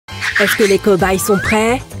Est-ce que les cobayes sont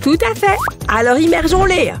prêts? Tout à fait. Alors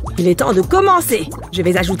immergeons-les. Il est temps de commencer. Je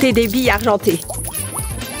vais ajouter des billes argentées.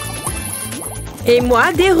 Et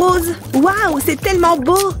moi, des roses. Waouh, c'est tellement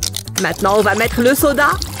beau. Maintenant, on va mettre le soda.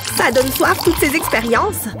 Ça donne soif, toutes ces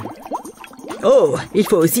expériences. Oh, il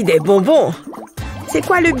faut aussi des bonbons. C'est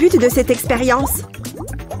quoi le but de cette expérience?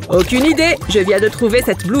 Aucune idée. Je viens de trouver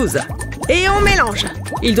cette blouse. Et on mélange.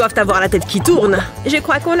 Ils doivent avoir la tête qui tourne. Je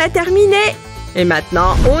crois qu'on a terminé. Et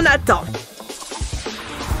maintenant, on attend.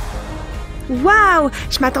 Waouh,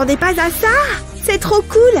 je m'attendais pas à ça. C'est trop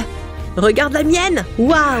cool. Regarde la mienne.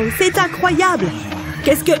 Waouh, c'est incroyable.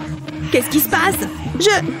 Qu'est-ce qui se passe?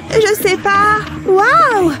 Je sais pas.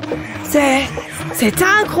 Waouh, c'est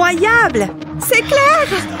incroyable. C'est clair.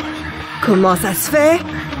 Comment ça se fait?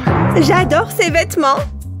 J'adore ces vêtements.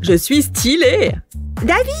 Je suis stylée.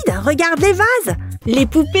 David, regarde les vases. Les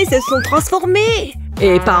poupées se sont transformées.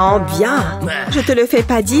 Et pas en bien. Je te le fais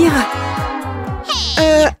pas dire.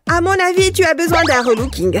 À mon avis, tu as besoin d'un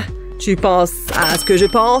relooking. Tu penses à ce que je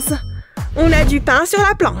pense? On a du pain sur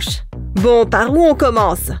la planche. Bon, par où on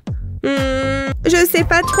commence? Je sais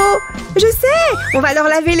pas trop. Je sais, on va leur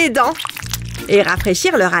laver les dents. Et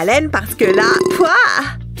rafraîchir leur haleine parce que là... Pouah!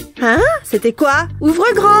 Hein? C'était quoi? Ouvre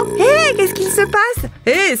grand. Hé, qu'est-ce qu'il se passe?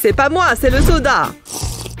 Hé, c'est pas moi, c'est le soda.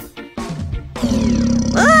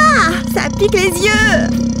 Ah! Ça pique les yeux!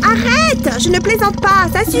 Arrête! Je ne plaisante pas,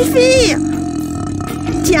 ça suffit!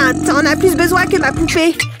 Tiens, t'en as plus besoin que ma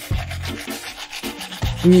poupée.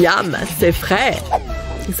 Miam, c'est frais.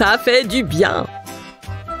 Ça fait du bien.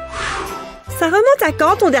 Ça remonte à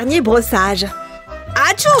quand ton dernier brossage?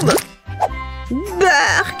 Atchoum!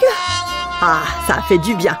 Burk! Ah, ça fait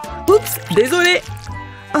du bien. Oups, désolé.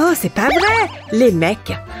 Oh, c'est pas vrai. Les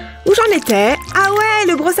mecs. Où j'en étais? Ah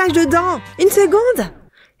ouais, le brossage de dents. Une seconde.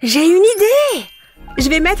 J'ai une idée. Je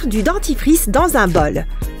vais mettre du dentifrice dans un bol.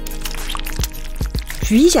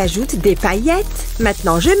 Puis j'ajoute des paillettes.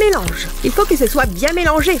 Maintenant, je mélange. Il faut que ce soit bien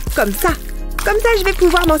mélangé, comme ça. Comme ça, je vais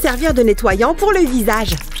pouvoir m'en servir de nettoyant pour le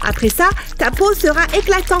visage. Après ça, ta peau sera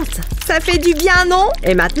éclatante. Ça fait du bien, non?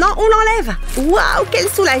 Et maintenant, on l'enlève. Waouh, quel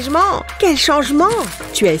soulagement! Quel changement!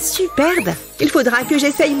 Tu es superbe. Il faudra que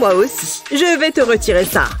j'essaye moi aussi. Je vais te retirer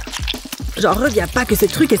ça. J'en reviens pas que ce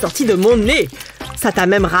truc est sorti de mon nez. Ça t'a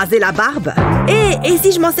même rasé la barbe. Et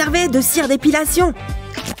si je m'en servais de cire d'épilation?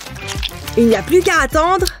 Il n'y a plus qu'à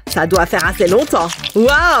attendre. Ça doit faire assez longtemps.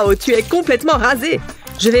 Waouh, tu es complètement rasé.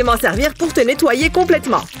 Je vais m'en servir pour te nettoyer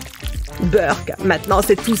complètement. Burk, maintenant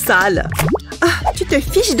c'est tout sale. Ah, tu te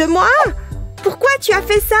fiches de moi? Pourquoi tu as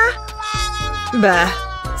fait ça? Bah,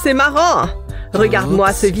 c'est marrant.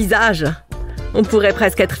 Regarde-moi ce visage. On pourrait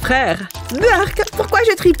presque être frères. Burk, pourquoi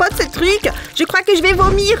je tripote ce truc? Je crois que je vais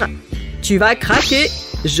vomir. Tu vas craquer.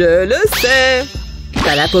 Je le sais.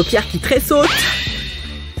 T'as la paupière qui tressaute.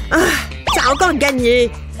 Ah, t'as encore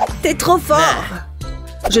gagné. T'es trop fort.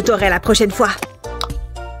 Je t'aurai la prochaine fois.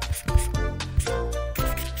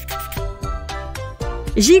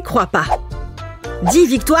 J'y crois pas. 10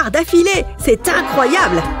 victoires d'affilée, c'est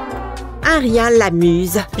incroyable. Un rien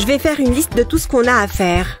l'amuse. Je vais faire une liste de tout ce qu'on a à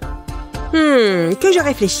faire. Que je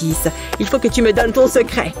réfléchisse. Il faut que tu me donnes ton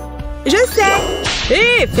secret. Je sais.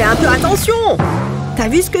 Hé, fais un peu attention. T'as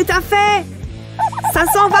vu ce que t'as fait? Ça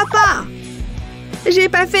s'en va pas. J'ai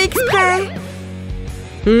pas fait exprès.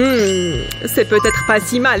 C'est peut-être pas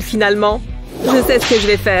si mal finalement. Je sais ce que je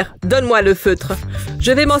vais faire. Donne-moi le feutre.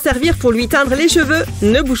 Je vais m'en servir pour lui teindre les cheveux.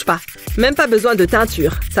 Ne bouge pas. Même pas besoin de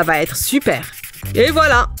teinture. Ça va être super. Et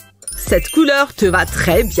voilà. Cette couleur te va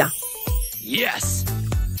très bien. Yes!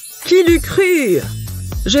 Qui l'eût cru?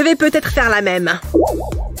 Je vais peut-être faire la même.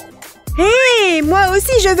 Hé, moi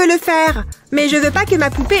aussi je veux le faire. Mais je veux pas que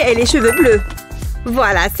ma poupée ait les cheveux bleus.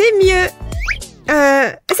 Voilà, c'est mieux.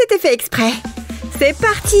 C'était fait exprès. C'est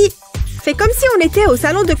parti. Fais comme si on était au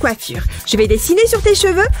salon de coiffure. Je vais dessiner sur tes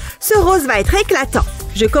cheveux. Ce rose va être éclatant.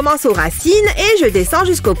 Je commence aux racines et je descends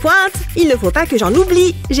jusqu'aux pointes. Il ne faut pas que j'en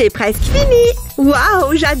oublie. J'ai presque fini.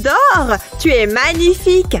 Waouh, j'adore. Tu es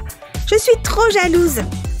magnifique. Je suis trop jalouse.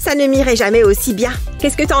 Ça ne m'irait jamais aussi bien.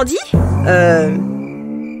 Qu'est-ce que t'en dis?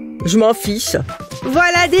 Je m'en fiche.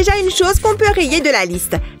 Voilà déjà une chose qu'on peut rayer de la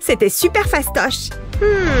liste. C'était super fastoche.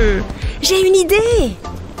 J'ai une idée.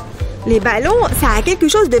 Les ballons, ça a quelque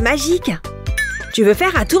chose de magique. Tu veux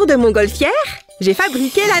faire un tour de montgolfière? J'ai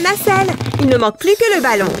fabriqué la nacelle. Il ne manque plus que le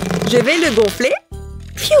ballon. Je vais le gonfler.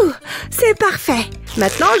 Pfiou, c'est parfait.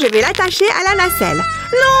 Maintenant, je vais l'attacher à la nacelle.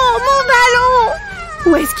 Non, mon ballon!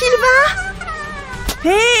 Où est-ce qu'il va?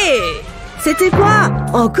 Hé! C'était quoi?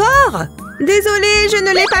 Encore? Désolée, je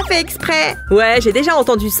ne l'ai pas fait exprès. Ouais, j'ai déjà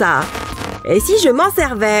entendu ça. Et si je m'en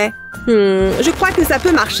servais? Je crois que ça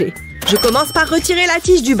peut marcher. Je commence par retirer la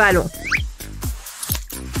tige du ballon.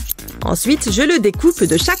 Ensuite, je le découpe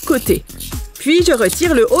de chaque côté. Puis, je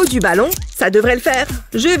retire le haut du ballon. Ça devrait le faire.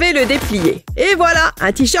 Je vais le déplier. Et voilà,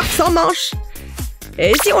 un t-shirt sans manches.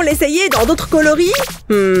 Et si on l'essayait dans d'autres coloris?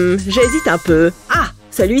 J'hésite un peu. Ah,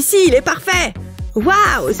 celui-ci, il est parfait.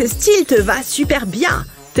 Waouh, ce style te va super bien.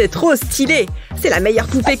 T'es trop stylé. C'est la meilleure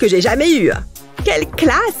poupée que j'ai jamais eue. Quelle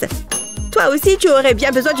classe! Toi aussi, tu aurais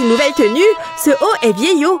bien besoin d'une nouvelle tenue. Ce haut est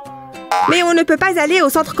vieillot. Mais on ne peut pas aller au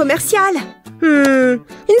centre commercial. Une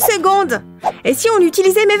seconde. Et si on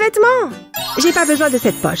utilisait mes vêtements? J'ai pas besoin de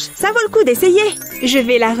cette poche. Ça vaut le coup d'essayer. Je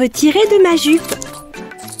vais la retirer de ma jupe.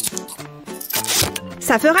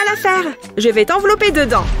 Ça fera l'affaire. Je vais t'envelopper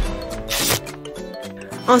dedans.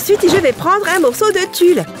 Ensuite, je vais prendre un morceau de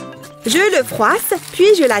tulle. Je le froisse, puis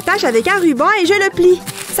je l'attache avec un ruban et je le plie.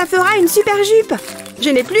 Ça fera une super jupe. Je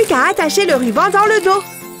n'ai plus qu'à attacher le ruban dans le dos.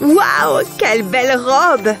 Waouh, quelle belle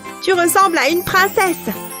robe! Tu ressembles à une princesse.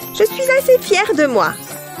 Je suis assez fière de moi.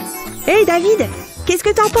 Hé, David, qu'est-ce que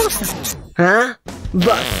t'en penses? Hein?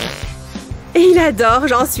 Bof. Il adore,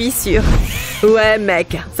 j'en suis sûre. Ouais,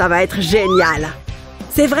 mec, ça va être génial.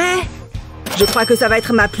 C'est vrai? Je crois que ça va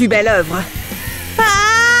être ma plus belle œuvre.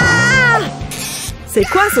 Ah! C'est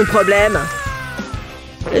quoi son problème?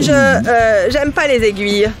 J'aime pas les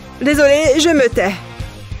aiguilles. Désolée, je me tais.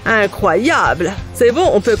 Incroyable! C'est bon,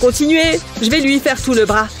 on peut continuer. Je vais lui faire tout le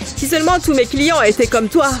bras. Si seulement tous mes clients étaient comme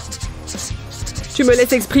toi. Tu me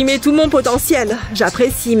laisses exprimer tout mon potentiel.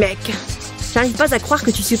 J'apprécie, mec. J'arrive pas à croire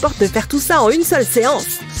que tu supportes de faire tout ça en une seule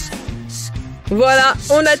séance. Voilà,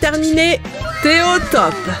 on a terminé. T'es au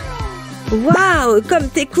top. Waouh, comme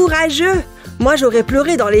t'es courageux. Moi, j'aurais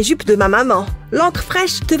pleuré dans les jupes de ma maman. L'encre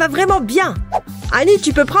fraîche te va vraiment bien. Annie,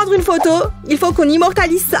 tu peux prendre une photo? Il faut qu'on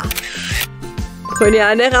immortalise ça. Prenez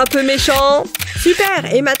un air un peu méchant.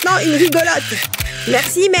 Super, et maintenant une rigolote.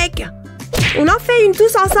 Merci, mec. On en fait une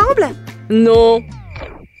tous ensemble? Non.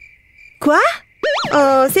 Quoi?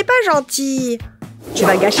 Oh, c'est pas gentil. Tu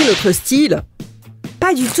vas gâcher notre style.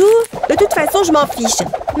 Pas du tout. De toute façon, je m'en fiche.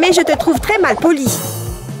 Mais je te trouve très mal poli.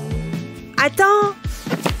 Attends.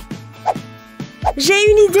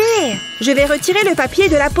 J'ai une idée. Je vais retirer le papier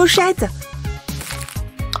de la pochette.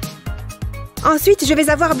 Ensuite, je vais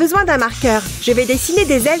avoir besoin d'un marqueur. Je vais dessiner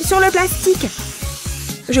des ailes sur le plastique.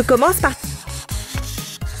 Je commence par...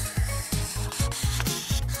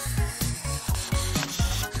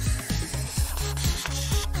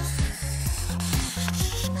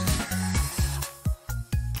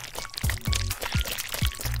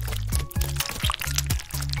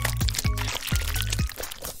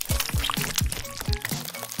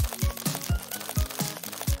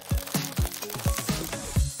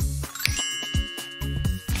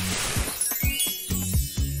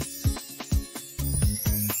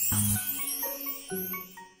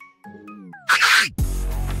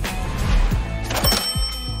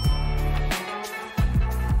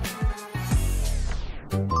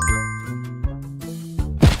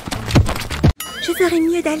 Je ferais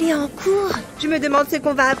mieux d'aller en cours. Je me demande ce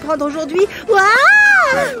qu'on va apprendre aujourd'hui.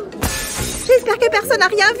 Waouh! J'espère que personne n'a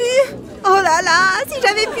rien vu. Oh là là, si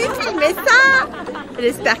j'avais pu filmer ça.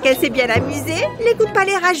 J'espère qu'elle s'est bien amusée. N'écoute pas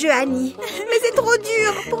les rageux, Annie. Mais c'est trop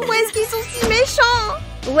dur. Pourquoi est-ce qu'ils sont si méchants?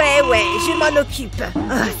 Ouais, je m'en occupe.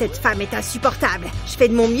 Oh, cette femme est insupportable. Je fais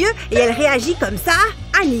de mon mieux et elle réagit comme ça.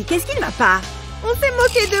 Annie, qu'est-ce qui ne va pas? On s'est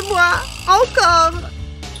moqué de moi. Encore.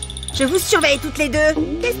 Je vous surveille toutes les deux.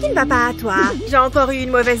 Qu'est-ce qui ne va pas à toi? J'ai encore eu une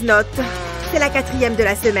mauvaise note. C'est la 4e de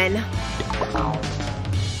la semaine.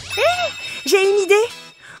 Hé, j'ai une idée.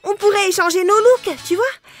 On pourrait échanger nos looks, tu vois?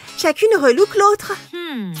 Chacune relook l'autre.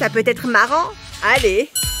 Ça peut être marrant. Allez.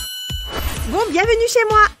 Bon, bienvenue chez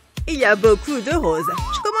moi. Il y a beaucoup de roses.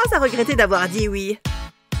 Je commence à regretter d'avoir dit oui.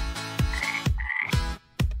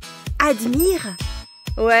 Admire?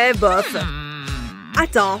 Ouais, bof.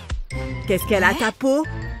 Attends. Qu'est-ce qu'elle a ta peau?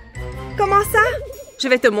 Comment ça? Je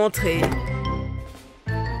vais te montrer.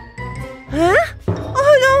 Hein?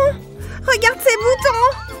 Oh non! Regarde ces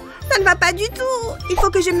boutons! Ça ne va pas du tout! Il faut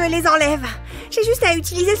que je me les enlève. J'ai juste à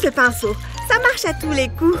utiliser ce pinceau. Ça marche à tous les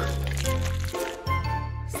coups.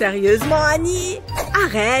 Sérieusement, Annie?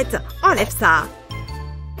 Arrête! Enlève ça.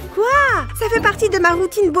 Quoi? Ça fait partie de ma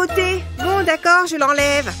routine beauté. Bon, d'accord, je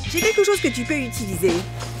l'enlève. J'ai quelque chose que tu peux utiliser.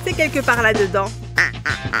 C'est quelque part là-dedans.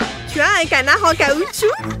 Tu as un canard en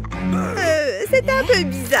caoutchouc? C'est un peu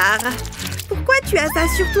bizarre. Pourquoi tu as ça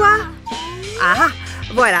sur toi? Ah,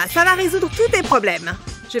 voilà, ça va résoudre tous tes problèmes.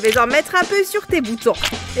 Je vais en mettre un peu sur tes boutons.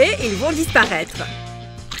 Et ils vont disparaître.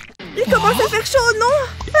 Il commence à faire chaud,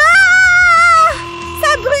 non? Ah!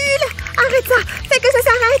 Ça brûle! Arrête ça! Fais que ça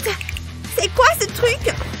s'arrête! C'est quoi ce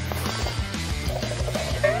truc?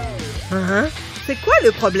 Hein? C'est quoi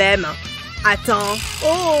le problème? Attends.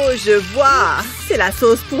 Oh, je vois. C'est la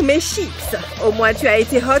sauce pour mes chips. Au moins, tu as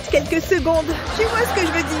été hot quelques secondes. Tu vois ce que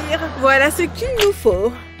je veux dire? Voilà ce qu'il nous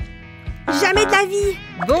faut. Jamais de la vie.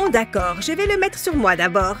 Bon, d'accord. Je vais le mettre sur moi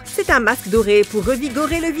d'abord. C'est un masque doré pour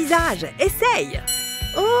revigorer le visage. Essaye.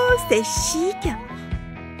 Oh, c'est chic.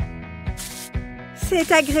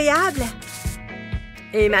 C'est agréable.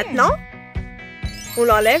 Et maintenant, on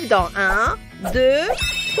l'enlève dans 1, 2,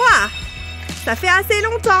 3. Ça fait assez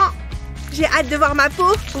longtemps. J'ai hâte de voir ma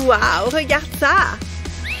peau. Waouh, regarde ça.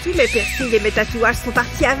 Tous mes piercings et mes tatouages sont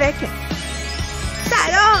partis avec. Ça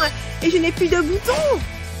alors? Et je n'ai plus de boutons.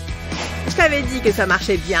 Je t'avais dit que ça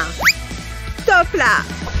marchait bien. Top là.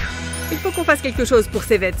 Il faut qu'on fasse quelque chose pour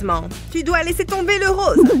ces vêtements. Tu dois laisser tomber le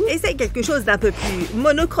rose. Essaye quelque chose d'un peu plus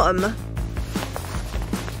monochrome.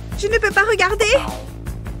 Je ne peux pas regarder.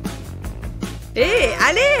 Hé,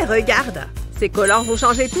 allez, regarde. Ces collants vont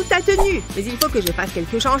changer toute ta tenue. Mais il faut que je fasse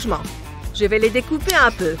quelques changements. Je vais les découper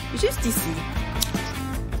un peu, juste ici.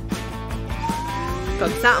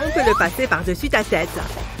 Comme ça, on peut le passer par-dessus ta tête.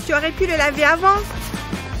 Tu aurais pu le laver avant.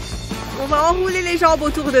 On va enrouler les jambes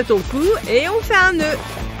autour de ton cou et on fait un nœud.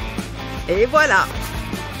 Et voilà.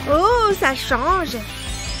 Oh, ça change.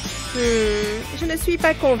 Je ne suis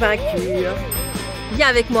pas convaincue. Viens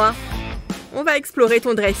avec moi. On va explorer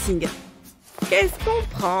ton dressing. Qu'est-ce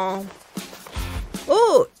qu'on prend?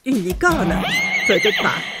 Oh, une licorne. Peut-être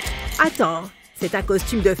pas. Attends, c'est un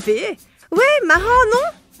costume de fée? Ouais, marrant, non?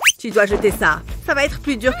 Tu dois jeter ça. Ça va être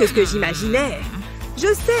plus dur que ce que j'imaginais. Je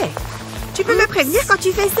sais. Tu peux me prévenir quand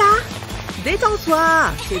tu fais ça?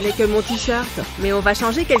 Détends-toi. Ce n'est que mon t-shirt. Mais on va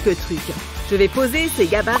changer quelques trucs. Je vais poser ces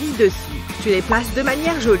gabarits dessus. Tu les places de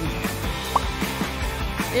manière jolie.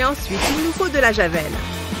 Et ensuite, il nous faut de la javel.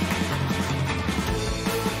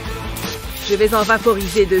 Je vais en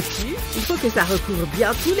vaporiser dessus. Il faut que ça recouvre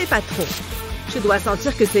bien tous les patrons. Je dois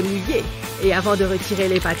sentir que c'est mouillé. Et avant de retirer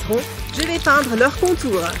les patrons, je vais peindre leurs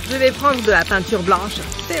contours. Je vais prendre de la peinture blanche.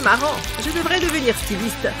 C'est marrant. Je devrais devenir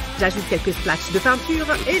styliste. J'ajoute quelques splashs de peinture.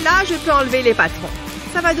 Et là, je peux enlever les patrons.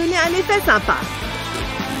 Ça va donner un effet sympa.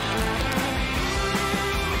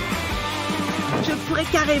 Je pourrais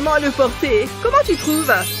carrément le porter. Comment tu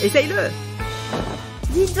trouves? Essaye-le.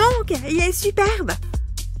 Dis donc, il est superbe.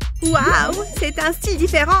 Waouh, c'est un style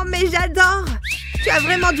différent, mais j'adore. Tu as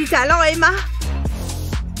vraiment du talent, Emma.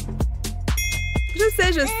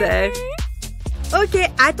 Je sais. Ok,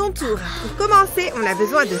 à ton tour. Pour commencer, on a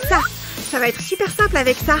besoin de ça. Ça va être super simple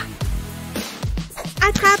avec ça.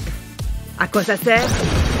 Attrape. À quoi ça sert?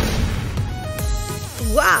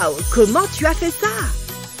 Waouh, comment tu as fait ça?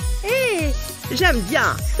 Hé, j'aime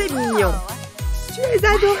bien, c'est mignon. Tu es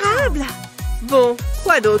adorable. Bon,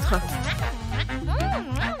 quoi d'autre?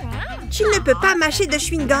 Tu ne peux pas mâcher de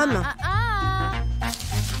chewing-gum.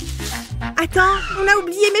 Attends, on a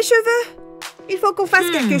oublié mes cheveux. Il faut qu'on fasse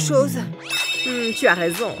quelque chose. Tu as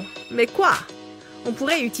raison. Mais quoi? On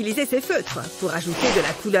pourrait utiliser ces feutres pour ajouter de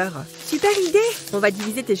la couleur. Super idée! On va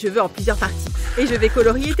diviser tes cheveux en plusieurs parties. Et je vais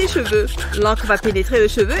colorier tes cheveux. L'encre va pénétrer le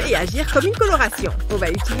cheveu et agir comme une coloration. On va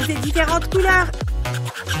utiliser différentes couleurs.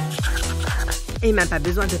 Et même pas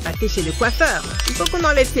besoin de passer chez le coiffeur. Il faut qu'on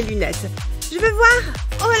enlève ses lunettes. Je veux voir!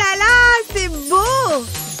 Oh là là, c'est beau!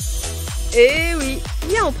 Eh oui,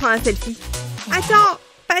 viens, on prend un selfie. Attends,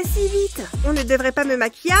 pas si vite. On ne devrait pas me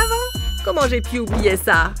maquiller avant? Comment j'ai pu oublier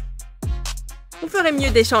ça? On ferait mieux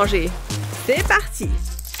d'échanger. C'est parti.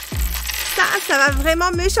 Ça va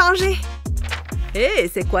vraiment me changer. Hé,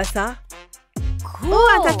 c'est quoi ça? Oh,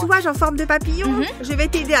 un tatouage en forme de papillon. Je vais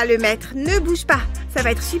t'aider à le mettre. Ne bouge pas. Ça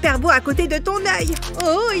va être super beau à côté de ton œil.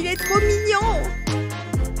 Oh, il est trop mignon.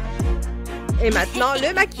 Et maintenant,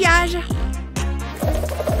 le maquillage.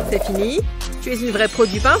 C'est fini. Tu es une vraie pro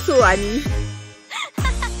du pinceau, Annie.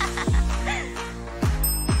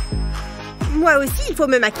 Moi aussi, il faut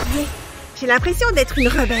me maquiller. J'ai l'impression d'être une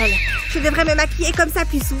rebelle. Je devrais me maquiller comme ça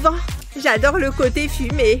plus souvent. J'adore le côté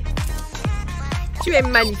fumé. Tu es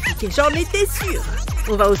magnifique, j'en étais sûre.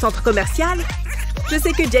 On va au centre commercial. Je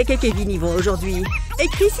sais que Jake et Kevin y vont aujourd'hui. Et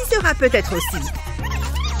Chris y sera peut-être aussi.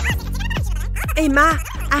 Emma,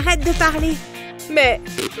 arrête de parler. Mais...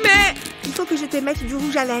 Il faut que je te mette du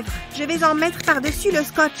rouge à lèvres. Je vais en mettre par-dessus le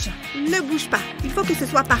scotch. Ne bouge pas. Il faut que ce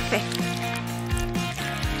soit parfait.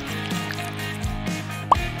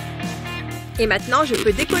 Et maintenant, je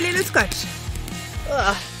peux décoller le scotch.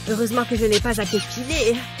 Oh, heureusement que je n'ai pas à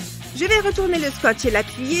t'effiler. Je vais retourner le scotch et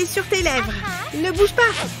l'appuyer sur tes lèvres. Ne bouge pas.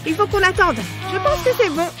 Il faut qu'on attende. Je pense que c'est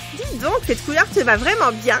bon. Dis donc, cette couleur te va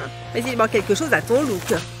vraiment bien. Mais il manque quelque chose à ton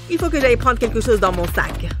look. Il faut que j'aille prendre quelque chose dans mon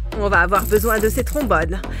sac. On va avoir besoin de ces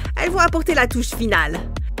trombones. Elles vont apporter la touche finale.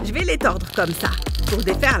 Je vais les tordre comme ça. pour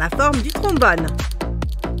défaire la forme du trombone.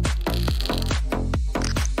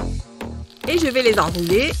 Et je vais les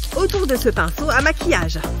enrouler autour de ce pinceau à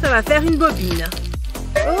maquillage. Ça va faire une bobine.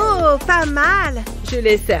 Oh, pas mal! Je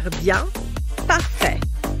les serre bien. Parfait.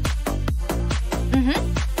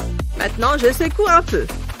 Maintenant, je secoue un peu.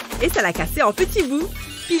 Et ça l'a cassé en petits bouts.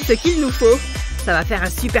 Pile ce qu'il nous faut. Ça va faire un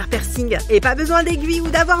super piercing. Et pas besoin d'aiguille ou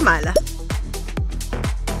d'avoir mal.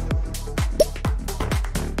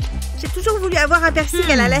 J'ai toujours voulu avoir un piercing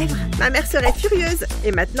à la lèvre. Ma mère serait furieuse.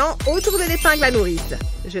 Et maintenant, autour de l'épingle à nourrice.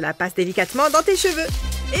 Je la passe délicatement dans tes cheveux.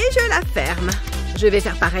 Et je la ferme. Je vais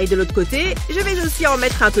faire pareil de l'autre côté. Je vais aussi en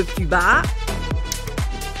mettre un peu plus bas.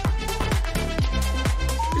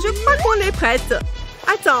 Je crois qu'on est prête.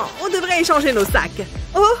 Attends, on devrait échanger nos sacs.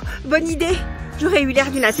 Oh, bonne idée. J'aurais eu l'air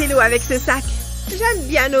d'une intello avec ce sac. J'aime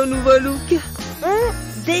bien nos nouveaux looks.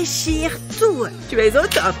 On déchire tout. Tu es au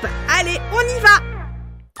top. Allez, on y va.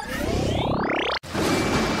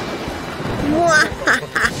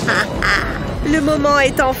 Le moment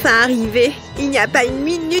est enfin arrivé. Il n'y a pas une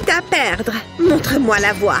minute à perdre. Montre-moi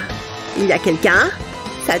la voie. Il y a quelqu'un?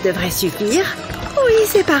 Ça devrait suffire. Oui,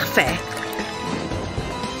 c'est parfait.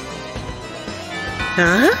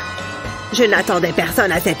 Hein? Je n'attendais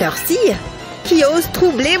personne à cette heure-ci. Qui ose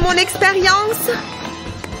troubler mon expérience?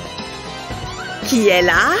 Qui est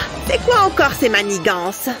là? C'est quoi encore ces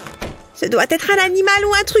manigances? Ce doit être un animal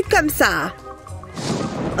ou un truc comme ça.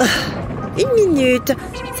 Une minute.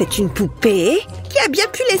 C'est une poupée? Qui a bien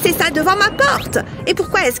pu laisser ça devant ma porte? Et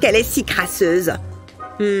pourquoi est-ce qu'elle est si crasseuse?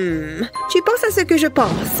 Tu penses à ce que je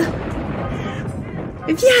pense.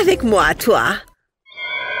 Viens avec moi, toi.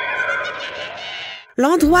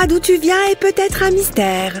 L'endroit d'où tu viens est peut-être un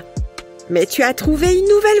mystère. Mais tu as trouvé une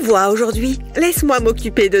nouvelle voie aujourd'hui. Laisse-moi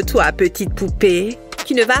m'occuper de toi, petite poupée.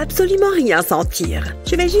 Tu ne vas absolument rien sentir.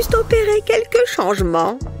 Je vais juste opérer quelques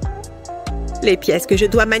changements. Les pièces que je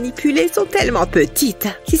dois manipuler sont tellement petites.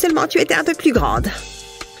 Si seulement tu étais un peu plus grande.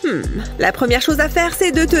 La première chose à faire,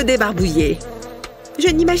 c'est de te débarbouiller. Je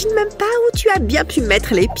n'imagine même pas où tu as bien pu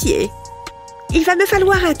mettre les pieds. Il va me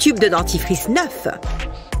falloir un tube de dentifrice neuf.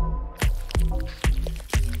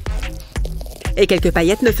 Et quelques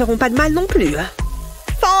paillettes ne feront pas de mal non plus.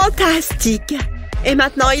 Fantastique! Et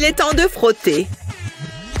maintenant, il est temps de frotter.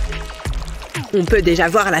 On peut déjà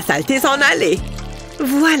voir la saleté s'en aller.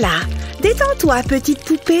 Voilà. Détends-toi, petite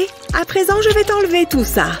poupée. À présent, je vais t'enlever tout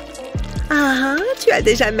ça. Ah, tu as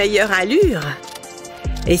déjà meilleure allure.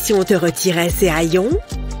 Et si on te retirait ces haillons?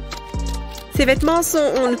 Ces vêtements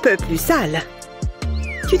sont on ne peut plus sales.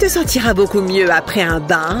 Tu te sentiras beaucoup mieux après un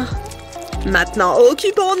bain. Maintenant,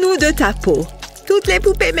 occupons-nous de ta peau. Toutes les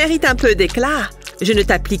poupées méritent un peu d'éclat. Je ne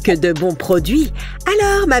t'applique que de bons produits.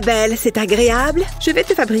 Alors, ma belle, c'est agréable. Je vais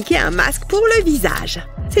te fabriquer un masque pour le visage.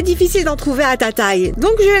 C'est difficile d'en trouver à ta taille,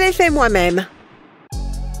 donc je l'ai fait moi-même.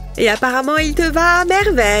 Et apparemment, il te va à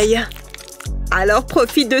merveille. Alors,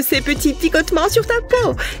 profite de ces petits picotements sur ta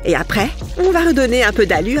peau. Et après, on va redonner un peu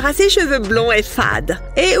d'allure à ces cheveux blonds et fades.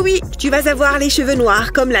 Et oui, tu vas avoir les cheveux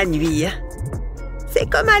noirs comme la nuit. C'est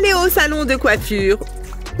comme aller au salon de coiffure.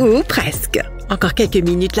 Ou presque. Encore quelques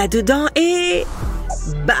minutes là-dedans et...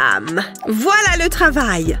 bam! Voilà le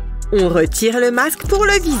travail. On retire le masque pour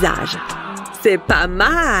le visage. C'est pas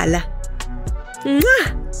mal. Mouah!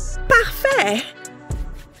 Parfait!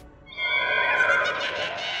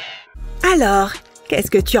 Alors,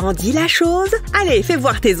 qu'est-ce que tu en dis, la chose? Allez, fais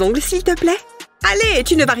voir tes ongles, s'il te plaît. Allez,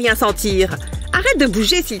 tu ne vas rien sentir. Arrête de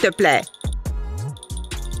bouger, s'il te plaît.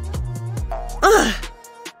 Oh!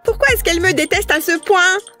 Pourquoi est-ce qu'elle me déteste à ce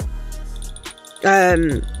point?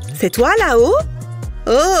 C'est toi, là-haut?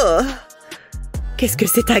 Oh! Qu'est-ce que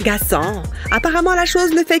c'est agaçant. Apparemment, la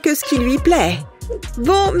chose ne fait que ce qui lui plaît.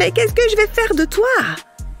 Bon, mais qu'est-ce que je vais faire de toi?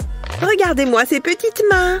 Regardez-moi ces petites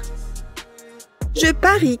mains. Je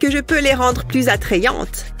parie que je peux les rendre plus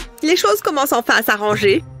attrayantes. Les choses commencent enfin à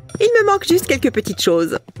s'arranger. Il me manque juste quelques petites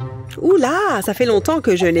choses. Oula, ça fait longtemps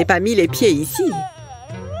que je n'ai pas mis les pieds ici.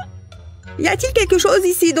 Y a-t-il quelque chose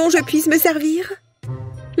ici dont je puisse me servir?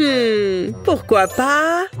 Pourquoi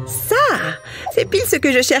pas? Ça! C'est pile ce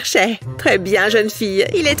que je cherchais. Très bien, jeune fille.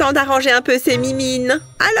 Il est temps d'arranger un peu ces mimines.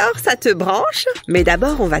 Alors, ça te branche? Mais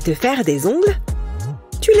d'abord, on va te faire des ongles.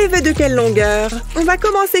 Tu les veux de quelle longueur? On va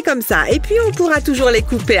commencer comme ça, et puis on pourra toujours les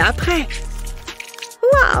couper après.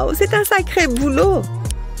 Waouh, c'est un sacré boulot!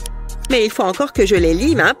 Mais il faut encore que je les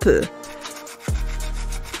lime un peu.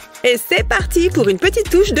 Et c'est parti pour une petite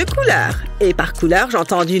touche de couleur. Et par couleur,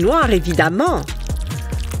 j'entends du noir, évidemment.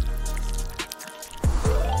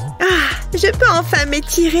 Ah, je peux enfin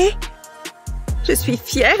m'étirer. Je suis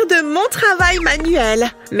fière de mon travail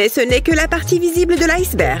manuel. Mais ce n'est que la partie visible de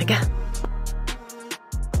l'iceberg.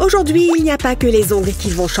 Aujourd'hui, il n'y a pas que les ongles qui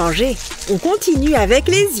vont changer. On continue avec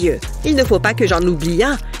les yeux. Il ne faut pas que j'en oublie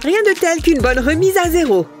un. Rien de tel qu'une bonne remise à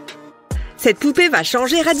zéro. Cette poupée va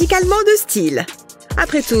changer radicalement de style.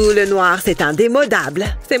 Après tout, le noir, c'est indémodable.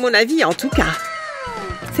 C'est mon avis en tout cas.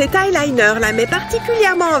 Cet eyeliner la met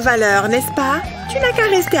particulièrement en valeur, n'est-ce pas? Tu n'as qu'à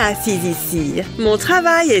rester assise ici. Mon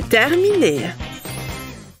travail est terminé.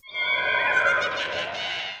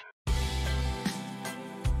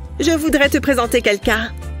 Je voudrais te présenter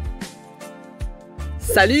quelqu'un.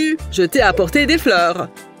 Salut, je t'ai apporté des fleurs.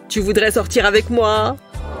 Tu voudrais sortir avec moi?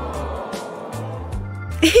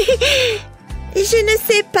 Je ne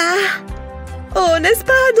sais pas. Oh, n'est-ce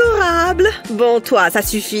pas adorable? Bon, toi, ça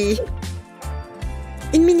suffit.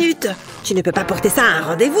 Une minute. Tu ne peux pas porter ça à un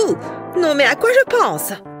rendez-vous. Non, mais à quoi je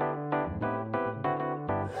pense?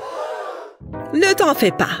 Ne t'en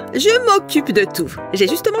fais pas. Je m'occupe de tout. J'ai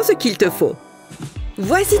justement ce qu'il te faut.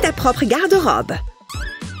 Voici ta propre garde-robe.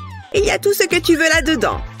 Il y a tout ce que tu veux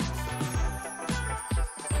là-dedans.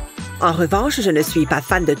 En revanche, je ne suis pas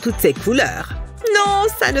fan de toutes ces couleurs. Non,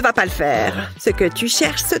 ça ne va pas le faire. Ce que tu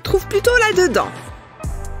cherches se trouve plutôt là-dedans.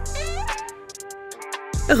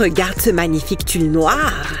 Regarde ce magnifique tulle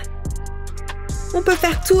noir. On peut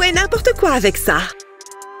faire tout et n'importe quoi avec ça.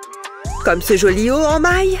 Comme ce joli haut en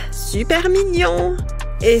maille, super mignon.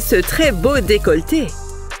 Et ce très beau décolleté.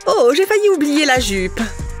 Oh, j'ai failli oublier la jupe.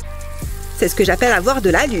 C'est ce que j'appelle avoir de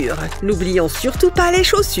l'allure. N'oublions surtout pas les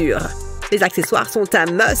chaussures. Les accessoires sont un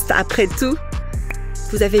must après tout.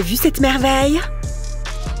 Vous avez vu cette merveille?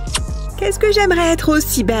 Qu'est-ce que j'aimerais être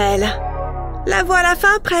aussi belle? La voilà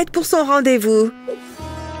fin prête pour son rendez-vous.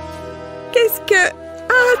 Qu'est-ce que...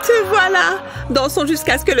 Ah, te voilà! Dansons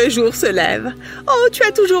jusqu'à ce que le jour se lève. Oh, tu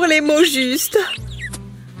as toujours les mots justes.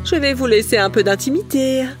 Je vais vous laisser un peu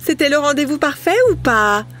d'intimité. C'était le rendez-vous parfait ou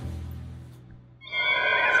pas?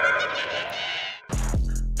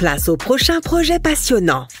 Place au prochain projet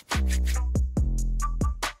passionnant.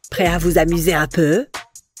 Prêt à vous amuser un peu?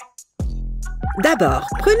 D'abord,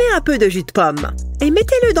 prenez un peu de jus de pomme et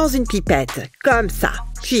mettez-le dans une pipette, comme ça.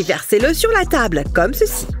 Puis versez-le sur la table, comme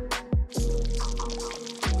ceci.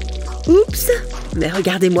 Oups! Mais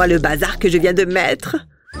regardez-moi le bazar que je viens de mettre.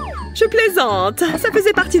 Je plaisante, ça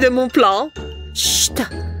faisait partie de mon plan. Chut!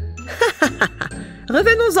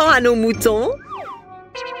 Revenons-en à nos moutons.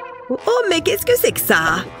 Oh, mais qu'est-ce que c'est que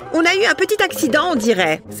ça? On a eu un petit accident, on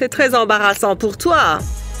dirait. C'est très embarrassant pour toi.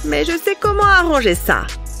 Mais je sais comment arranger ça.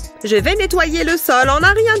 Je vais nettoyer le sol en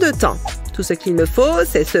un rien de temps. Tout ce qu'il me faut,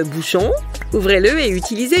 c'est ce bouchon. Ouvrez-le et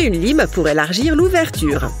utilisez une lime pour élargir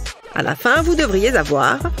l'ouverture. À la fin, vous devriez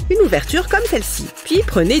avoir une ouverture comme celle-ci. Puis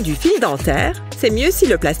prenez du fil dentaire. C'est mieux si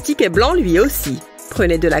le plastique est blanc lui aussi.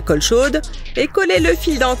 Prenez de la colle chaude et collez le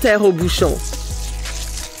fil dentaire au bouchon.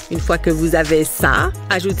 Une fois que vous avez ça,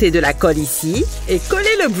 ajoutez de la colle ici et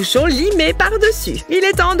collez le bouchon limé par-dessus. Il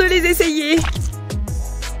est temps de les essayer.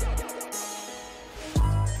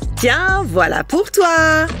 Tiens, voilà pour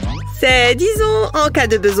toi. C'est, disons, en cas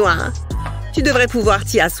de besoin. Tu devrais pouvoir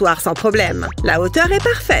t'y asseoir sans problème. La hauteur est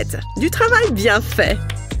parfaite. Du travail bien fait.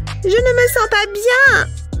 Je ne me sens pas bien.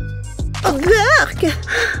 Oh, Burk!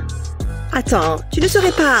 Attends, tu ne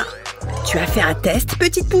serais pas... Tu as fait un test,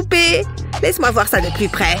 petite poupée? Laisse-moi voir ça de plus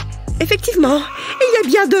près. Effectivement, il y a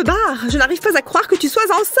bien 2 barres. Je n'arrive pas à croire que tu sois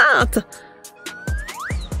enceinte.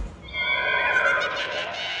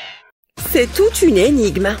 C'est toute une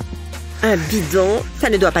énigme. Un bidon, ça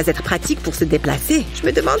ne doit pas être pratique pour se déplacer. Je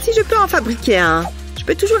me demande si je peux en fabriquer un. Je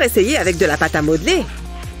peux toujours essayer avec de la pâte à modeler.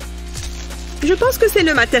 Je pense que c'est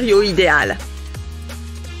le matériau idéal.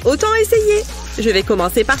 Autant essayer. Je vais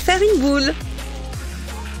commencer par faire une boule.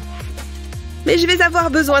 Mais je vais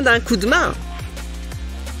avoir besoin d'un coup de main.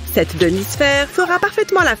 Cette demi-sphère fera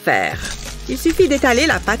parfaitement l'affaire. Il suffit d'étaler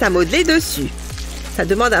la pâte à modeler dessus. Ça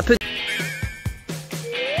demande un peu de...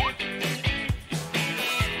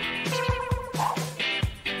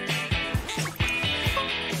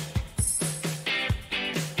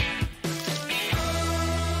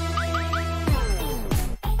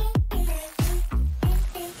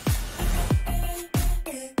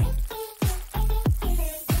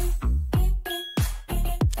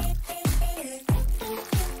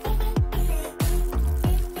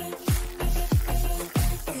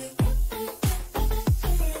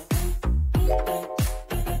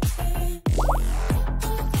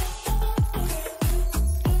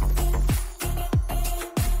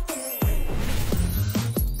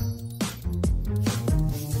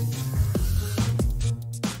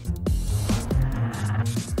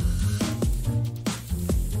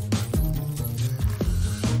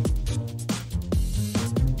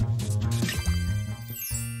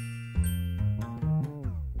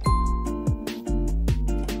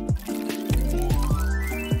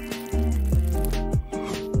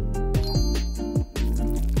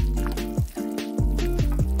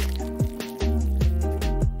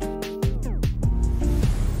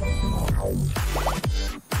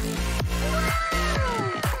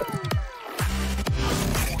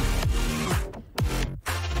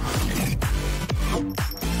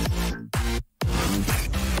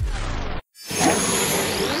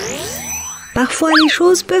 Parfois, les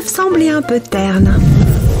choses peuvent sembler un peu ternes.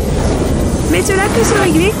 Mais cela peut se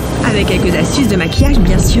régler, avec quelques astuces de maquillage,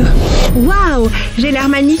 bien sûr. Waouh! J'ai l'air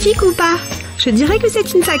magnifique ou pas? Je dirais que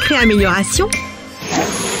c'est une sacrée amélioration.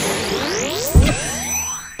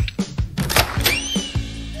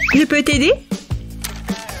 Je peux t'aider?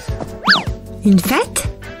 Une fête?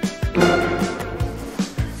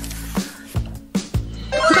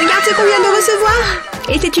 Regarde ce qu'on vient de recevoir!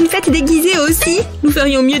 Et c'est une fête déguisée aussi. Nous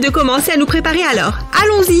ferions mieux de commencer à nous préparer alors.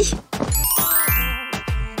 Allons-y!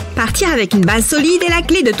 Partir avec une base solide est la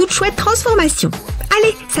clé de toute chouette transformation.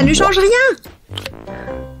 Allez, ça ne change rien.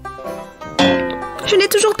 Je n'ai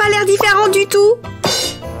toujours pas l'air différent du tout.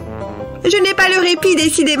 Je n'ai pas le répit,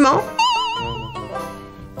 décidément.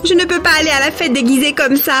 Je ne peux pas aller à la fête déguisée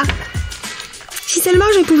comme ça. Si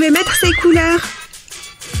seulement je pouvais mettre ces couleurs.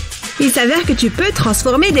 Il s'avère que tu peux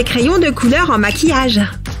transformer des crayons de couleur en maquillage.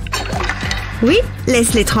 Oui,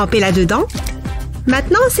 laisse-les tremper là-dedans.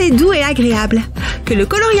 Maintenant, c'est doux et agréable. Que le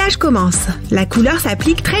coloriage commence. La couleur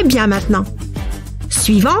s'applique très bien maintenant.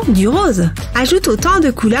 Suivant, du rose. Ajoute autant de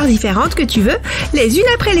couleurs différentes que tu veux, les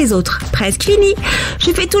unes après les autres. Presque fini. Je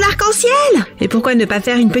fais tout l'arc-en-ciel. Et pourquoi ne pas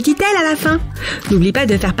faire une petite aile à la fin? N'oublie pas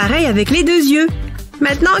de faire pareil avec les deux yeux.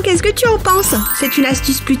 Maintenant, qu'est-ce que tu en penses? C'est une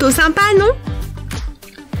astuce plutôt sympa, non?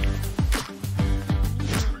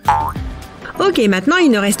 Ok, maintenant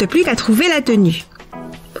il ne reste plus qu'à trouver la tenue.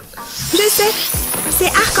 Je sais, c'est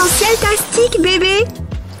arc-en-ciel tastique, bébé.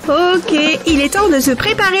 Ok, il est temps de se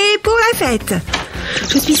préparer pour la fête.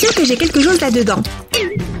 Je suis sûre que j'ai quelque chose là-dedans.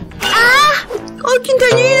 Ah! Aucune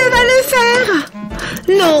tenue ne va le faire.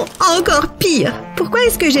 Non, encore pire. Pourquoi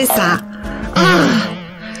est-ce que j'ai ça?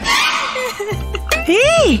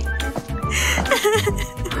 Hé!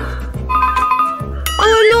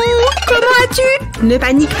 Oh non! Comment as-tu? Ne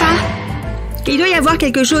panique pas. Il doit y avoir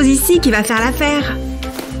quelque chose ici qui va faire l'affaire.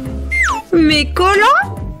 Mes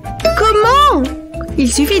collants? Comment?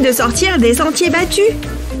 Il suffit de sortir des sentiers battus.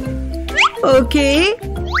 Ok.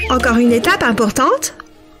 Encore une étape importante.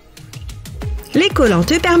 Les collants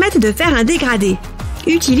te permettent de faire un dégradé.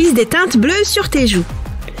 Utilise des teintes bleues sur tes joues.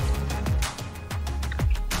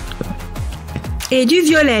 Et du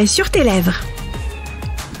violet sur tes lèvres.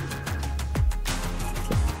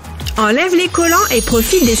 Enlève les collants et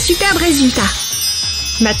profite des superbes résultats.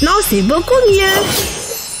 Maintenant, c'est beaucoup mieux.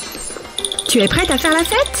 Tu es prête à faire la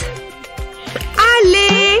fête?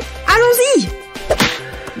 Allez, allons-y!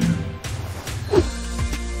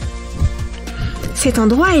 Cet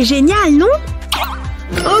endroit est génial, non?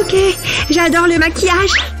 Ok, j'adore le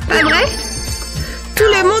maquillage, pas vrai? Tout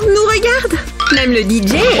le monde nous regarde, même le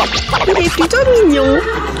DJ. Il est plutôt mignon.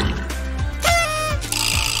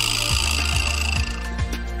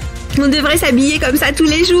 On devrait s'habiller comme ça tous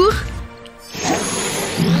les jours.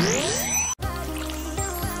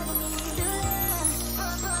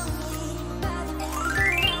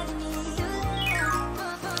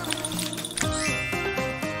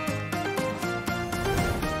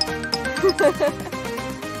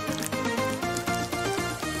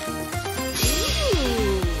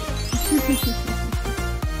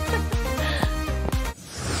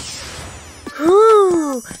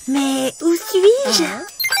 Oh, mais où suis-je?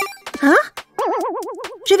 Hein?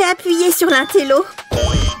 Je vais appuyer sur l'intello.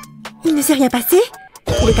 Il ne s'est rien passé?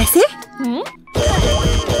 Il est passé? Oh,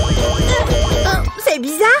 c'est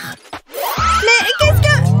bizarre. Mais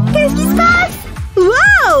qu'est-ce qui se passe?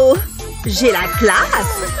 Wow! J'ai la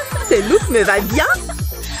classe. Ce look me va bien.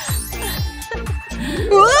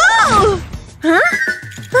 Wow! Hein?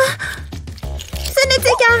 Ce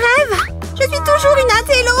n'était qu'un rêve. Je suis toujours une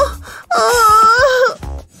intello. Oh!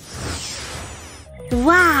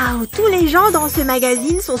 Waouh! Tous les gens dans ce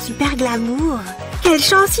magazine sont super glamour. Quelle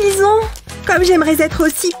chance ils ont! Comme j'aimerais être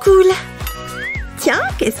aussi cool. Tiens,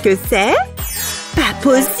 qu'est-ce que c'est? Pas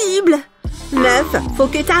possible! Meuf, faut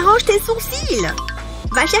que t'arranges tes sourcils.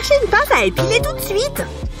 Va chercher une pince à épiler tout de suite.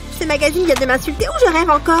 Ce magazine vient de m'insulter ou je rêve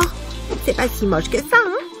encore? C'est pas si moche que ça,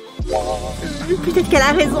 hein? Peut-être qu'elle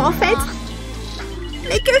a raison en fait.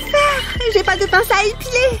 Mais que faire? J'ai pas de pince à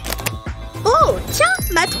épiler. Oh, tiens,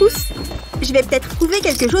 ma trousse. Je vais peut-être trouver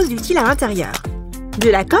quelque chose d'utile à l'intérieur. De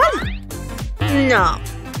la colle? Non.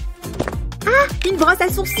 Ah, une brosse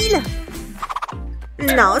à sourcils.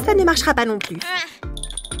 Non, ça ne marchera pas non plus.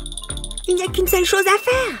 Il n'y a qu'une seule chose à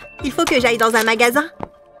faire. Il faut que j'aille dans un magasin.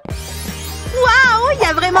 Waouh, il y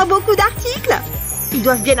a vraiment beaucoup d'articles. Ils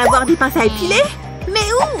doivent bien avoir des pinces à épiler.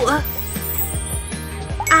 Mais où?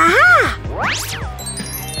 Ah!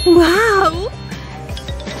 Waouh!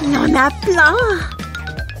 Il y en a plein.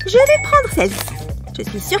 Je vais prendre celle-ci. Je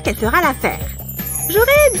suis sûre qu'elle fera l'affaire.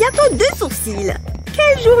 J'aurai bientôt 2 sourcils.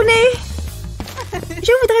 Quelle journée!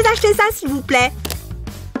 Je voudrais acheter ça, s'il vous plaît.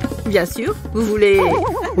 Bien sûr, vous voulez...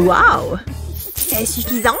 Waouh! C'est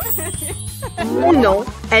suffisant? Non,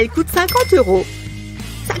 elle coûte 50 €.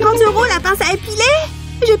 50 € la pince à épiler?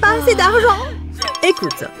 J'ai pas assez d'argent.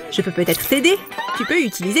 Écoute, je peux peut-être t'aider. Tu peux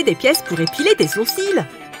utiliser des pièces pour épiler tes sourcils.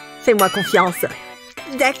 Fais-moi confiance.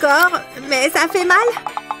 D'accord, mais ça fait mal?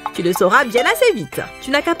 Tu le sauras bien assez vite.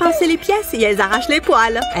 Tu n'as qu'à pincer les pièces et elles arrachent les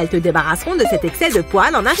poils. Elles te débarrasseront de cet excès de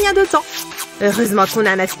poils en un rien de temps. Heureusement qu'on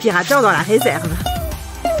a un aspirateur dans la réserve.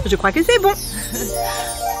 Je crois que c'est bon.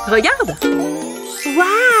 Regarde.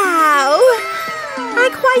 Waouh!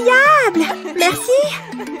 Incroyable! Merci!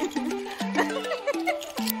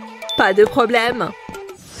 Pas de problème.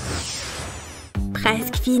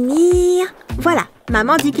 Presque fini. Voilà,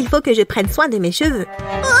 maman dit qu'il faut que je prenne soin de mes cheveux.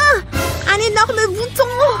 Oh! Un énorme bouton!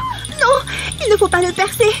 Non, il ne faut pas le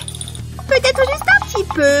percer. Peut-être juste un petit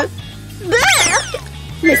peu. Burk!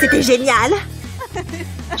 Mais c'était génial.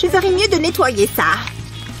 Je ferais mieux de nettoyer ça.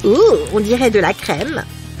 Ouh, on dirait de la crème.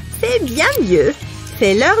 C'est bien mieux.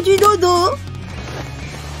 C'est l'heure du dodo.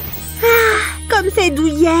 Ah, comme c'est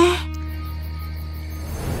douillet.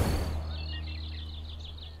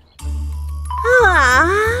 Ah,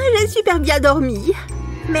 j'ai super bien dormi.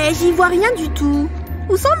 Mais j'y vois rien du tout.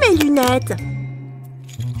 Où sont mes lunettes?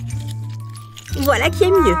 Voilà qui est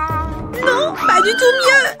mieux. Non, pas du tout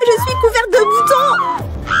mieux. Je suis couverte de boutons.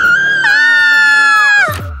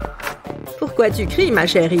 Pourquoi tu cries, ma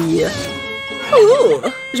chérie? Oh,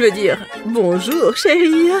 je veux dire, bonjour,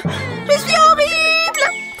 chérie. Je suis horrible.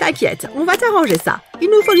 T'inquiète, on va t'arranger ça. Il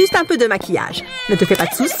nous faut juste un peu de maquillage. Ne te fais pas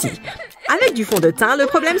de soucis. Avec du fond de teint, le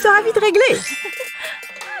problème sera vite réglé.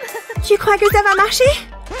 Tu crois que ça va marcher?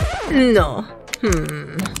 Non.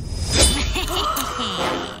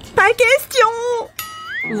 Pas question.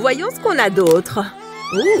 Voyons ce qu'on a d'autre.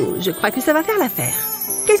 Ouh, je crois que ça va faire l'affaire.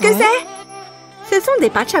 Qu'est-ce que c'est? Ce sont des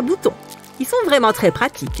patchs à boutons. Ils sont vraiment très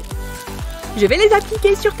pratiques. Je vais les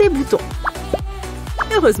appliquer sur tes boutons.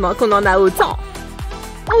 Heureusement qu'on en a autant.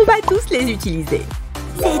 On va tous les utiliser.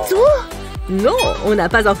 C'est tout? Non, on n'a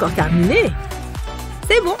pas encore terminé.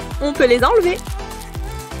 C'est bon, on peut les enlever.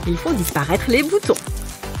 Ils font disparaître les boutons.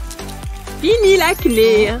 Fini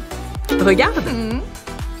l'acné. Regarde.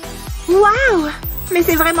 Waouh! Mais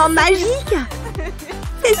c'est vraiment magique!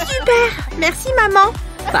 C'est super! Merci, maman!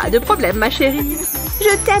 Pas de problème, ma chérie.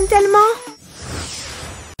 Je t'aime tellement!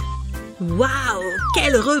 Waouh!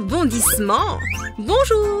 Quel rebondissement!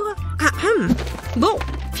 Bonjour! Bon,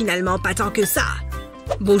 finalement, pas tant que ça.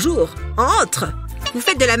 Bonjour, entre! Vous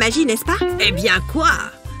faites de la magie, n'est-ce pas? Eh bien, quoi?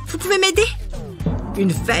 Vous pouvez m'aider?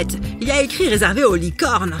 Une fête? Il y a écrit réservé aux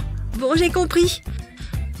licornes. Bon, j'ai compris.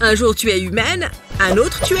 Un jour, tu es humaine, un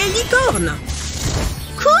autre, tu es licorne.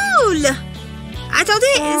 Cool!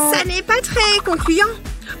 Attendez, ça n'est pas très concluant.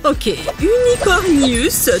 Ok,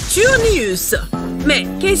 unicornius, turnius. Mais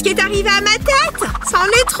qu'est-ce qui est arrivé à ma tête? C'en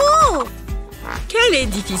est trop! Qu'elle est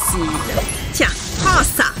difficile. Tiens, prends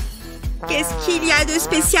ça. Qu'est-ce qu'il y a de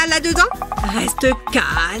spécial là-dedans? Reste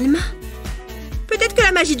calme. Peut-être que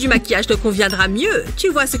la magie du maquillage te conviendra mieux. Tu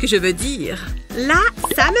vois ce que je veux dire. Là,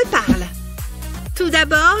 ça me parle. Tout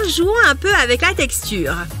d'abord, jouons un peu avec la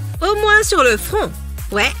texture. Au moins sur le front.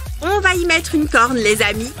 Ouais, on va y mettre une corne, les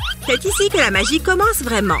amis. C'est ici que la magie commence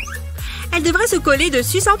vraiment. Elle devrait se coller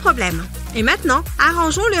dessus sans problème. Et maintenant,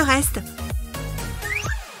 arrangeons le reste.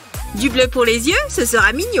 Du bleu pour les yeux, ce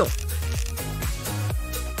sera mignon.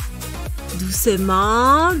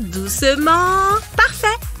 Doucement, doucement. Parfait.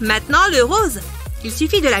 Maintenant, le rose. Il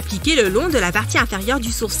suffit de l'appliquer le long de la partie inférieure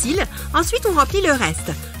du sourcil. Ensuite, on remplit le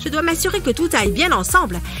reste. Je dois m'assurer que tout aille bien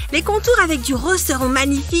ensemble. Les contours avec du rose seront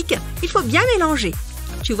magnifiques. Il faut bien mélanger.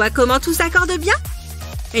 Tu vois comment tout s'accorde bien?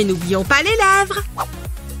 Et n'oublions pas les lèvres.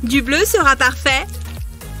 Du bleu sera parfait.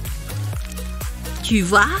 Tu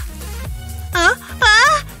vois?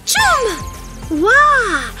 Tchoum!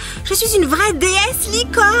 Waouh! Je suis une vraie déesse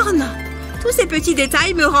licorne! Tous ces petits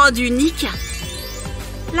détails me rendent unique.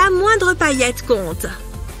 La moindre paillette compte.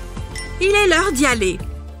 Il est l'heure d'y aller.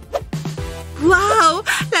 Waouh!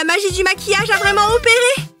 La magie du maquillage a vraiment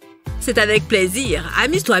opéré! C'est avec plaisir.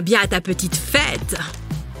 Amuse-toi bien à ta petite fête.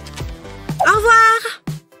 Au revoir!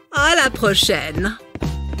 À la prochaine.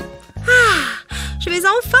 Ah! Je vais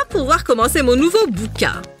enfin pouvoir commencer mon nouveau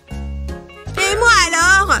bouquin. Et moi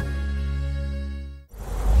alors?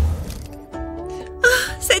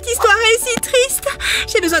 Cette histoire est si triste.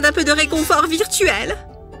 J'ai besoin d'un peu de réconfort virtuel.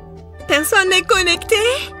 Personne n'est connecté.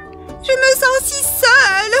 Je me sens si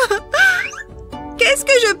seule. Qu'est-ce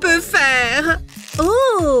que je peux faire?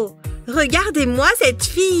 Oh! Regardez-moi cette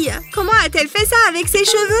fille. Comment a-t-elle fait ça avec ses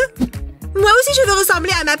cheveux? Moi aussi, je veux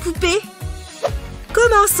ressembler à ma poupée.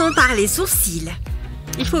 Commençons par les sourcils.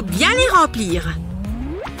 Il faut bien les remplir.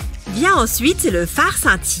 Vient ensuite le fard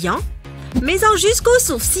scintillant. Mets-en jusqu'aux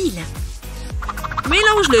sourcils.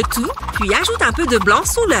 Mélange le tout, puis ajoute un peu de blanc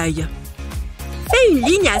sous l'œil. Fais une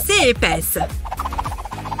ligne assez épaisse.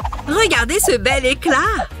 Regardez ce bel éclat.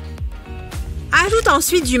 Ajoute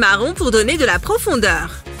ensuite du marron pour donner de la profondeur.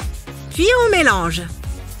 Puis on mélange.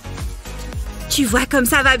 Tu vois comme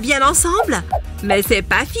ça va bien ensemble? Mais c'est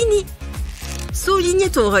pas fini. Souligne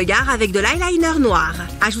ton regard avec de l'eyeliner noir.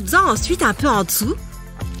 Ajoute-en ensuite un peu en dessous.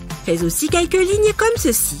 Fais aussi quelques lignes comme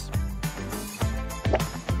ceci.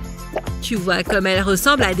 Tu vois comme elle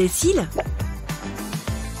ressemble à des cils?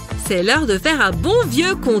 C'est l'heure de faire un bon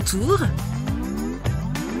vieux contour.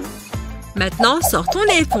 Maintenant, sortons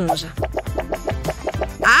l'éponge.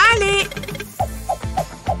 Allez!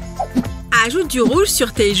 Ajoute du rouge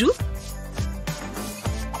sur tes joues.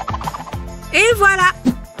 Et voilà!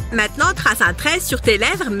 Maintenant, trace un trait sur tes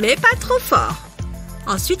lèvres, mais pas trop fort.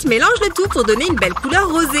 Ensuite, mélange le tout pour donner une belle couleur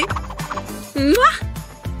rosée. Mouah!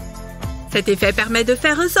 Cet effet permet de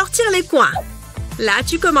faire ressortir les coins. Là,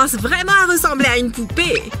 tu commences vraiment à ressembler à une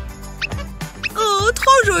poupée. Oh,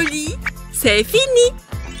 trop jolie! C'est fini!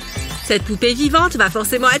 Cette poupée vivante va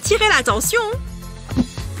forcément attirer l'attention.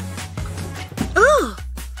 Oh!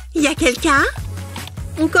 Il y a quelqu'un?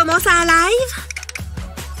 On commence un live?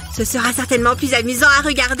 Ce sera certainement plus amusant à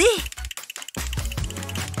regarder.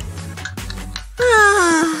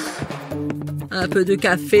 Ah. Un peu de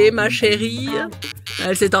café, ma chérie.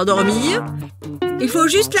 Elle s'est endormie. Il faut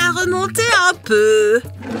juste la remonter un peu.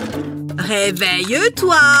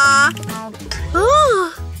 Réveille-toi. Oh!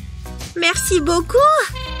 Merci beaucoup.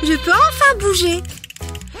 Je peux enfin bouger.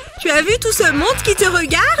 Tu as vu tout ce monde qui te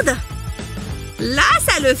regarde? Là,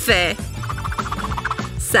 ça le fait.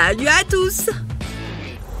 Salut à tous.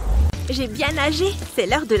 J'ai bien nagé. C'est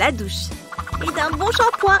l'heure de la douche. Et d'un bon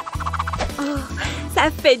shampoing. Oh, ça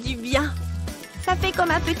fait du bien. Ça fait comme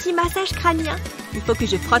un petit massage crânien. Il faut que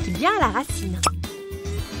je frotte bien à la racine.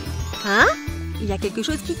 Hein? Il y a quelque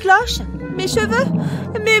chose qui cloche. Mes cheveux!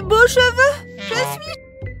 Mes beaux cheveux! Je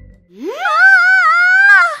suis...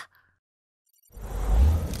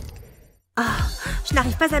 Ah! Je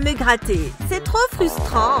n'arrive pas à me gratter. C'est trop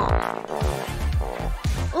frustrant.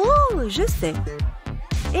 Oh, je sais.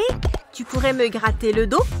 Et tu pourrais me gratter le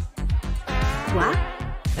dos? Quoi?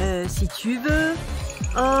 Si tu veux.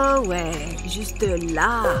 Oh ouais, juste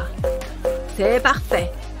là. C'est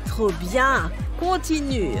parfait. Trop bien.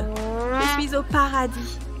 Continue. Je suis au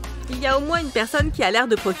paradis. Il y a au moins une personne qui a l'air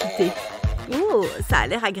de profiter. Oh, ça a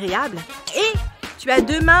l'air agréable. Et tu as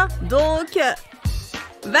 2 mains, donc...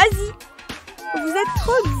 Vas-y. Vous êtes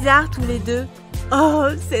trop bizarres tous les deux. Oh,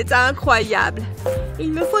 c'est incroyable.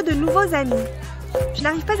 Il me faut de nouveaux amis. Je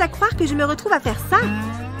n'arrive pas à croire que je me retrouve à faire ça.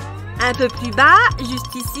 Un peu plus bas,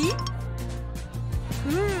 juste ici.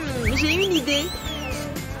 J'ai une idée.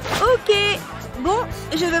 Ok. Bon,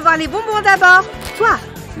 je veux voir les bonbons d'abord. Toi,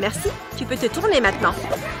 merci. Tu peux te tourner maintenant.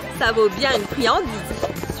 Ça vaut bien une friandise.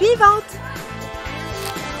 Suivante.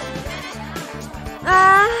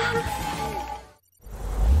 Ah.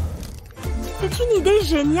 C'est une idée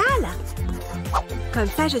géniale. Comme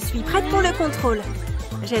ça, je suis prête pour le contrôle.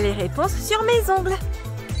 J'ai les réponses sur mes ongles.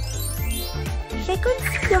 C'est comme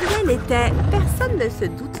si de rien n'était. Personne ne se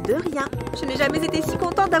doute de rien. Je n'ai jamais été si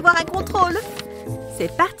contente d'avoir un contrôle.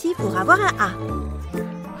 C'est parti pour avoir un A.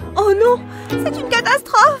 Oh non, c'est une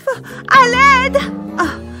catastrophe. À l'aide. Oh,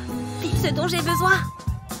 pile ce dont j'ai besoin.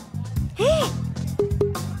 Hé!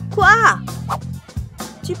 Quoi?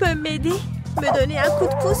 Tu peux m'aider? Me donner un coup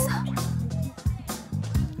de pouce?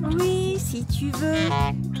 Oui, si tu veux.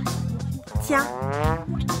 Tiens.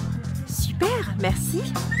 Super, merci.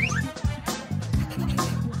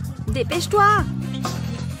 Dépêche-toi.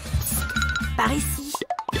 Par ici.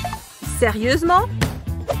 Sérieusement?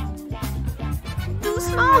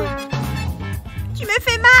 Doucement. Tu me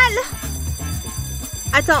fais mal.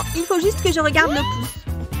 Attends, il faut juste que je regarde le pouce.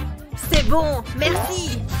 C'est bon,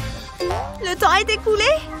 merci. Le temps est écoulé,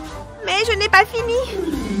 mais je n'ai pas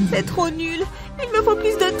fini. C'est trop nul. Il me faut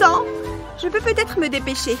plus de temps. Je peux peut-être me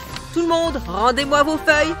dépêcher. Tout le monde, rendez-moi vos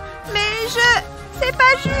feuilles. Mais c'est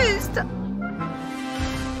pas juste.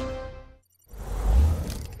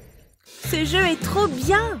 Ce jeu est trop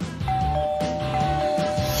bien.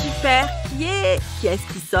 Super. Qui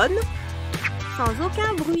est-ce qui sonne? Sans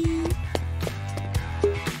aucun bruit.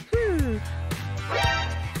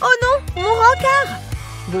 Oh non, mon rencard.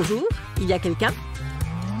 Bonjour, il y a quelqu'un?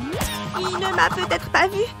 Il ne m'a peut-être pas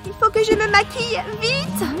vu. Il faut que je me maquille.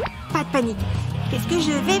 Vite! Pas de panique. Qu'est-ce que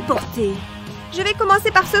je vais porter? Je vais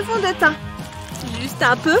commencer par ce fond de teint. Juste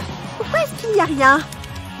un peu. Pourquoi est-ce qu'il n'y a rien?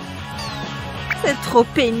 C'est trop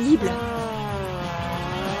pénible.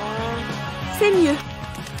 c'est mieux.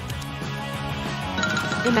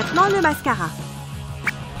 Et maintenant, le mascara.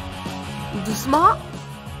 Doucement.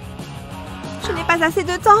 Je n'ai pas assez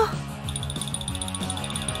de temps.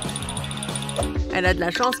 Elle a de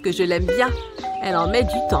la chance que je l'aime bien. Elle en met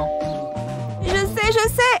du temps. Je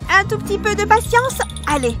sais. Un tout petit peu de patience.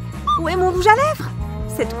 Allez, où est mon rouge à lèvres?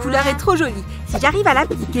 Cette couleur est trop jolie. Si j'arrive à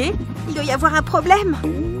l'appliquer, il doit y avoir un problème.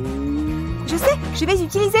 Je sais, je vais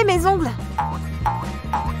utiliser mes ongles.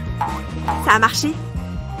 Ça a marché.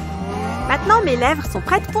 Maintenant, mes lèvres sont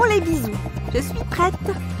prêtes pour les bisous. Je suis prête.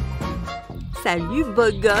 Salut,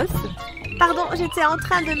 beau gosse. Pardon, j'étais en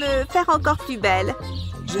train de me faire encore plus belle.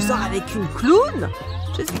 Je sors avec une clown?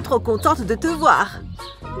 Je suis trop contente de te voir.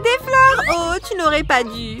 Des fleurs? Oh, tu n'aurais pas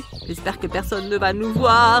dû. J'espère que personne ne va nous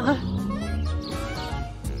voir.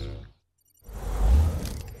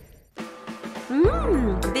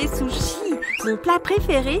 Des sushis, mon plat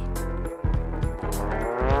préféré.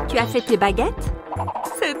 Tu as fait tes baguettes?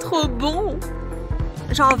 C'est trop bon.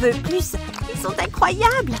 J'en veux plus. Ils sont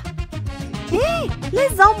incroyables. Hé,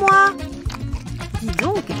 laisse-en moi. Dis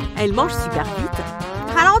donc, elle mange super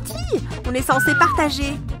vite. Ralentis, on est censé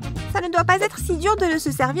partager. Ça ne doit pas être si dur de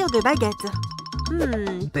se servir de baguette.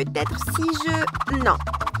 Peut-être si je... Non.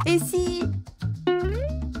 Et si...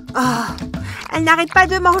 Oh, elle n'arrête pas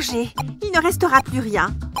de manger. Il ne restera plus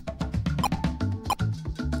rien.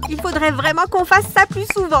 Il faudrait vraiment qu'on fasse ça plus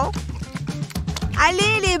souvent.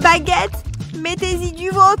 Allez, les baguettes, mettez-y du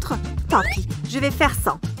vôtre. Tant pis, je vais faire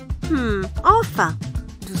sans. Enfin.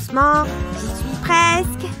 Doucement, j'y suis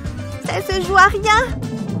presque. Ça se joue à rien.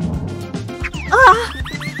 Oh,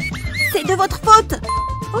 c'est de votre faute.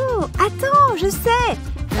 Oh, attends, je sais.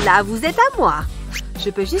 Là, vous êtes à moi. Je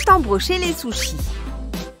peux juste embrocher les sushis.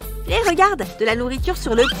 Et regarde, de la nourriture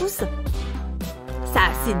sur le pouce. Ça,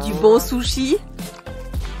 c'est du bon sushi.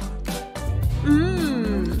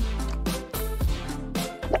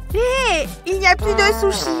 Hé, il n'y a plus de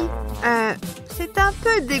sushi. C'est un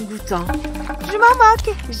peu dégoûtant. Je m'en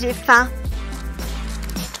moque, j'ai faim.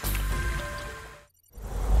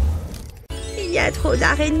 Il y a trop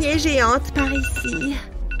d'araignées géantes par ici.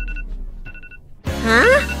 Hein?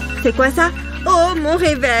 C'est quoi ça? Oh, mon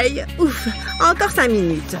réveil! Ouf! Encore 5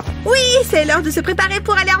 minutes. Oui, c'est l'heure de se préparer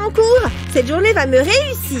pour aller en cours. Cette journée va me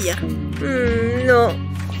réussir. Non.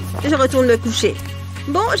 Je retourne me coucher.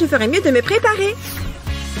 Bon, je ferais mieux de me préparer.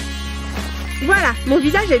 Voilà, mon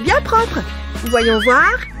visage est bien propre. Voyons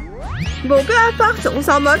voir. Bon, peu importe, on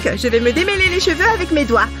s'en moque. Je vais me démêler les cheveux avec mes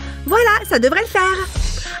doigts. Voilà, ça devrait le faire.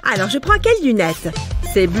 Alors, je prends quelles lunettes?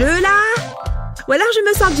 Ces bleues là? Ou alors je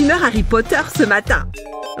me sens d'humeur Harry Potter ce matin.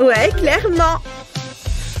 Ouais, clairement.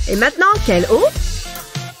 Et maintenant, quelle eau?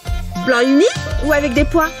 Blanc uni ou avec des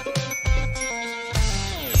pois?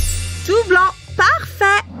 Tout blanc.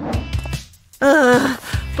 Parfait.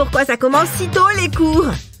 Pourquoi ça commence si tôt les cours?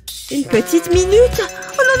 Une petite minute.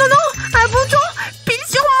 Oh non, non, non! Un bouton pile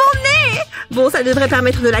sur mon nez! Bon, ça devrait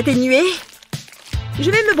permettre de l'atténuer. Je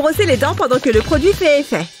vais me brosser les dents pendant que le produit fait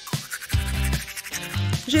effet.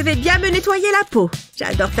 Je vais bien me nettoyer la peau.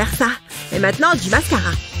 J'adore faire ça. Et maintenant, du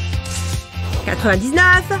mascara.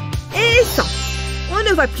 99 et 100. On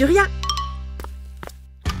ne voit plus rien.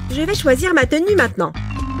 Je vais choisir ma tenue maintenant.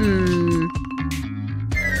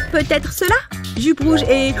 Peut-être cela? Jupe rouge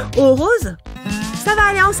et eau rose? Ça va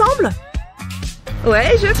aller ensemble?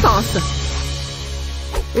 Ouais, je pense.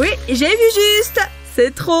 Oui, j'ai vu juste.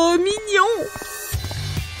 C'est trop mignon.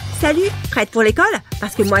 Salut, prête pour l'école?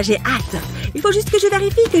 Parce que moi, j'ai hâte. Il faut juste que je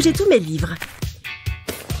vérifie que j'ai tous mes livres.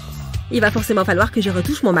 Il va forcément falloir que je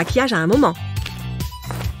retouche mon maquillage à un moment.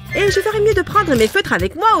 Et je ferais mieux de prendre mes feutres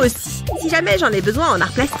avec moi aussi, si jamais j'en ai besoin en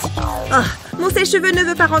art plastique. Oh, mon sèche-cheveux ne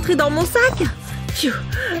veut pas rentrer dans mon sac? Pfiou,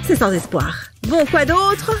 c'est sans espoir. Bon, quoi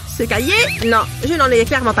d'autre? Ce cahier? Non, je n'en ai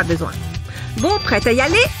clairement pas besoin. Bon, prête à y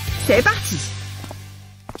aller? C'est parti.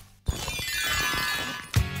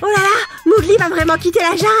 Oh là là, Mowgli va vraiment quitter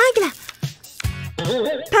la jungle?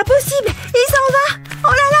 Pas possible, il s'en va.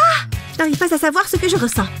 Oh là là, je n'arrive pas à savoir ce que je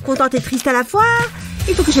ressens. Contente et triste à la fois.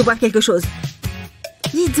 Il faut que je boive quelque chose.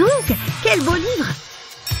 Dis donc, quel beau livre.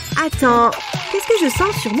 Attends, qu'est-ce que je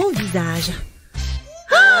sens sur mon visage?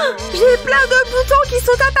 Oh, j'ai plein de boutons qui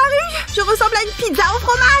sont apparus. Je ressemble à une pizza au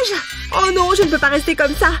fromage. Oh non, je ne peux pas rester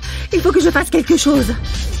comme ça. Il faut que je fasse quelque chose.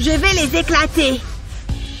 Je vais les éclater.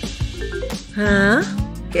 Hein?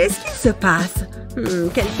 Qu'est-ce qu'il se passe?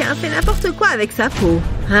 Quelqu'un fait n'importe quoi avec sa peau.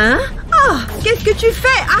 Hein? Oh, qu'est-ce que tu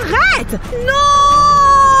fais? Arrête!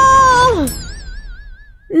 Non!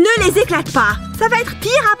 Ne les éclate pas. Ça va être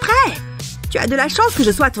pire après. Tu as de la chance que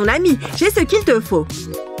je sois ton ami. J'ai ce qu'il te faut.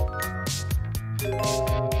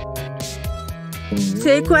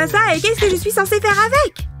 C'est quoi ça? Et qu'est-ce que je suis censée faire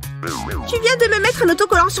avec? Tu viens de me mettre un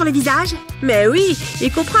autocollant sur le visage? Mais oui,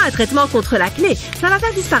 il comprend un traitement contre l'acné. Ça va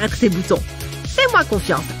faire disparaître tes boutons. Fais-moi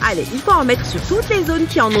confiance. Allez, il faut en mettre sur toutes les zones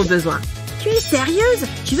qui en ont besoin. Tu es sérieuse?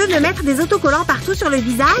 Tu veux me mettre des autocollants partout sur le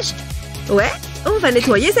visage? Ouais, on va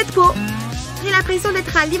nettoyer cette peau. J'ai l'impression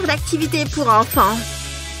d'être un livre d'activités pour enfants.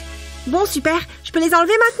 Bon, super. Je peux les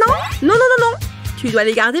enlever maintenant? Non, non, non, non. Tu dois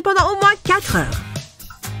les garder pendant au moins 4 heures.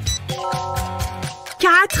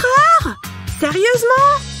 4 heures?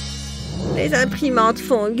 Sérieusement? Les imprimantes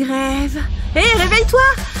font grève. Hé, réveille-toi!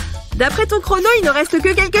 D'après ton chrono, il ne reste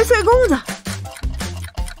que quelques secondes.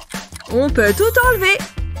 On peut tout enlever.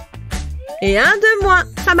 Et un de moins.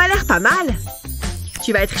 Ça m'a l'air pas mal.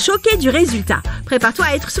 Tu vas être choquée du résultat. Prépare-toi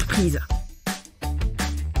à être surprise.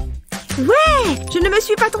 Ouais! Je ne me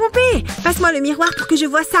suis pas trompée. Passe-moi le miroir pour que je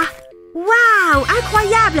vois ça. Waouh!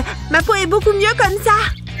 Incroyable! Ma peau est beaucoup mieux comme ça.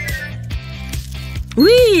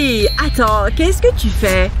 Oui! Attends, qu'est-ce que tu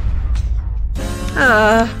fais?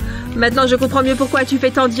 Ah, maintenant je comprends mieux pourquoi tu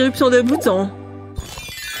fais tant d'irruptions de boutons.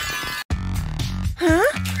 Hein?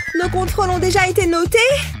 Nos contrôles ont déjà été notés?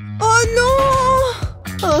 Oh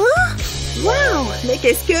non! Oh? Waouh! Mais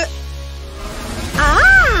qu'est-ce que...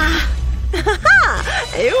 Ah!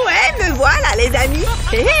 Et ouais, me voilà les amis!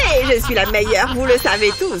 Hé, je suis la meilleure, vous le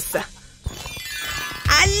savez tous!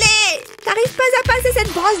 Allez! T'arrives pas à passer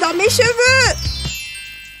cette brosse dans mes cheveux!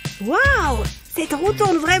 Waouh! Cette roue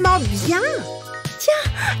tourne vraiment bien!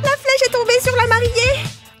 Tiens, la flèche est tombée sur la mariée!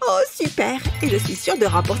 Oh, super! Et je suis sûre de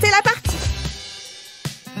remporter la partie!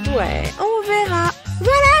 Ouais, on verra!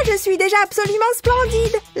 Voilà, je suis déjà absolument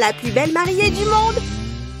splendide! La plus belle mariée du monde!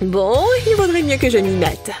 Bon, il vaudrait mieux que je m'y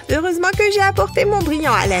mette. Heureusement que j'ai apporté mon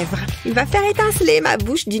brillant à lèvres. Il va faire étinceler ma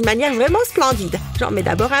bouche d'une manière vraiment splendide. J'en mets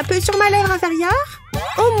d'abord un peu sur ma lèvre inférieure.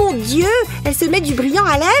 Oh mon Dieu! Elle se met du brillant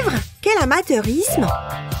à lèvres? Quel amateurisme!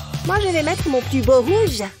 Moi, je vais mettre mon plus beau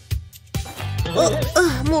rouge. Oh,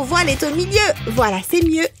 mon voile est au milieu. Voilà, c'est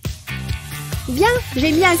mieux. Bien,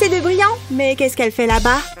 j'ai mis assez de brillant. Mais qu'est-ce qu'elle fait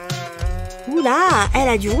là-bas? Oula, elle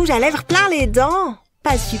a du rouge à lèvres plein les dents.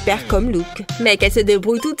 Pas super comme look. Mais qu'elle se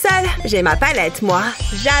débrouille toute seule. J'ai ma palette, moi.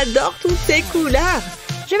 J'adore toutes ces couleurs.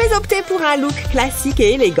 Je vais opter pour un look classique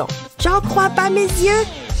et élégant. J'en crois pas mes yeux.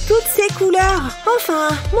 Toutes ces couleurs. Enfin,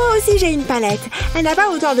 moi aussi j'ai une palette. Elle n'a pas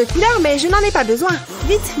autant de couleurs, mais je n'en ai pas besoin.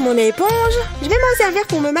 Vite, mon éponge. Je vais m'en servir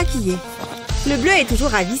pour me maquiller. Le bleu est toujours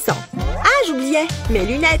ravissant. Ah, j'oubliais, mes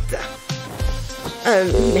lunettes.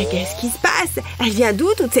 Mais qu'est-ce qui se passe? Elle vient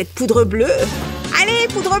d'où, toute cette poudre bleue? Allez,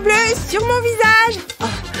 poudre bleue, sur mon visage! Oh,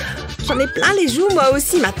 j'en ai plein les joues, moi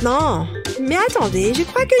aussi, maintenant. Mais attendez, je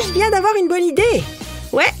crois que je viens d'avoir une bonne idée.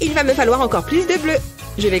 Ouais, il va me falloir encore plus de bleu.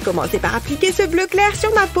 Je vais commencer par appliquer ce bleu clair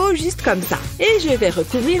sur ma peau, juste comme ça. Et je vais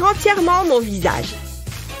recouvrir entièrement mon visage.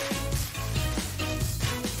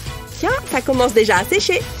 Tiens, ça commence déjà à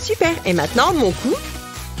sécher. Super. Et maintenant, mon cou.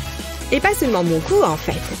 Et pas seulement mon cou, en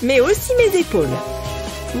fait, mais aussi mes épaules.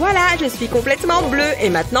 Voilà, je suis complètement bleue. Et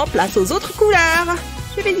maintenant, place aux autres couleurs.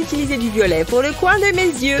 Je vais utiliser du violet pour le coin de mes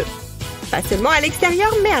yeux. Pas seulement à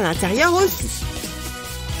l'extérieur, mais à l'intérieur aussi.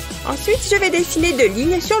 Ensuite, je vais dessiner 2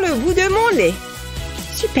 lignes sur le bout de mon nez.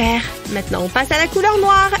 Super. Maintenant, on passe à la couleur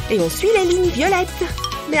noire et on suit les lignes violettes.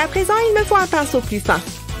 Mais à présent, il me faut un pinceau plus fin.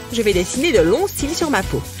 Je vais dessiner de longs cils sur ma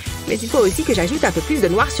peau. Mais il faut aussi que j'ajoute un peu plus de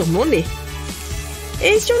noir sur mon nez.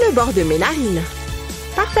 Et sur le bord de mes narines.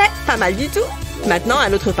 Parfait, pas mal du tout. Maintenant,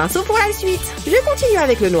 un autre pinceau pour la suite. Je continue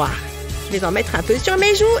avec le noir. Je vais en mettre un peu sur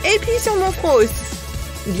mes joues et puis sur mon front aussi.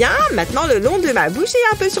 Bien, maintenant le long de ma bouche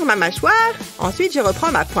et un peu sur ma mâchoire. Ensuite, je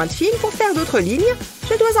reprends ma pointe fine pour faire d'autres lignes.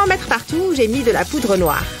 Je dois en mettre partout où j'ai mis de la poudre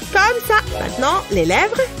noire. Comme ça. Maintenant, les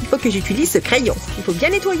lèvres, il faut que j'utilise ce crayon. Il faut bien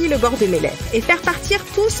nettoyer le bord de mes lèvres et faire partir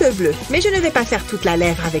tout ce bleu. Mais je ne vais pas faire toute la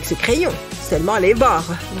lèvre avec ce crayon. Seulement les bords.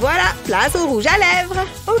 Voilà, place au rouge à lèvres.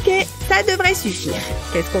 Ok, ça devrait suffire.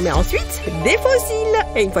 Qu'est-ce qu'on met ensuite? Des faux cils.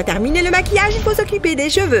 Et une fois terminé le maquillage, il faut s'occuper des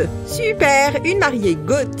cheveux. Super, une mariée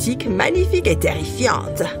gothique, magnifique et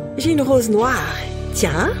terrifiante. J'ai une rose noire.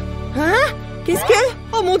 Tiens. Hein? Qu'est-ce que...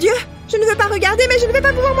 Oh mon Dieu! Je ne veux pas regarder, mais je ne vais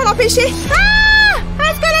pas pouvoir m'en empêcher. Ah!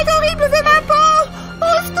 Un squelette horrible de ma peau!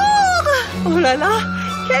 Au secours! Oh là là!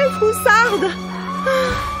 Quelle froussarde!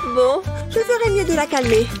 Ah, bon, je ferais mieux de la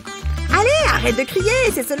calmer. Allez, arrête de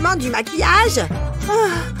crier, c'est seulement du maquillage.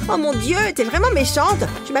 Oh mon Dieu, t'es vraiment méchante.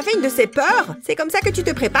 Tu m'as fait une de ces peurs. C'est comme ça que tu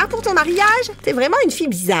te prépares pour ton mariage? T'es vraiment une fille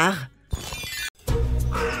bizarre.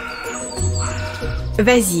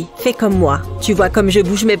 Vas-y, fais comme moi. Tu vois comme je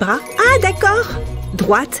bouge mes bras? Ah, d'accord.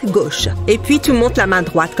 Droite, gauche. Et puis tu montes la main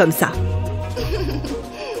droite comme ça.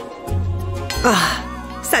 Ah,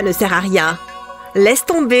 ça ne sert à rien. Laisse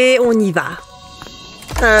tomber, on y va.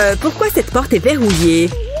 Pourquoi cette porte est verrouillée?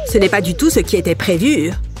 Ce n'est pas du tout ce qui était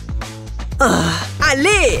prévu. Oh,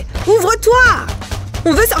 allez, ouvre-toi!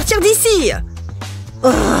 On veut sortir d'ici! Oh,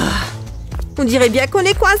 on dirait bien qu'on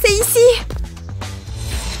est coincé ici.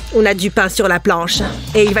 On a du pain sur la planche.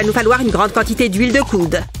 Et il va nous falloir une grande quantité d'huile de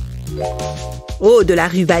coude. Oh, de la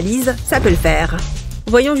rubalise, ça peut le faire.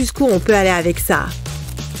 Voyons jusqu'où on peut aller avec ça.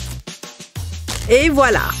 Et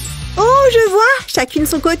voilà. Oh, je vois! Chacune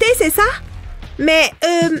son côté, c'est ça? Mais,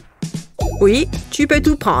 Oui, tu peux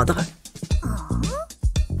tout prendre.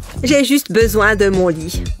 J'ai juste besoin de mon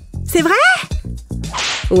lit. C'est vrai?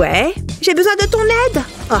 Ouais. J'ai besoin de ton aide.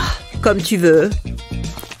 Oh, comme tu veux.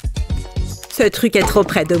 Ce truc est trop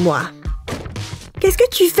près de moi. Qu'est-ce que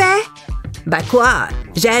tu fais? Bah quoi?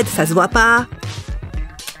 J'aide, ça se voit pas.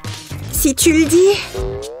 Si tu le dis.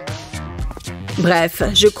 Bref,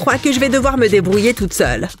 je crois que je vais devoir me débrouiller toute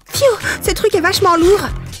seule. Pfiou, ce truc est vachement lourd.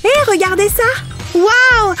 Hé, regardez ça!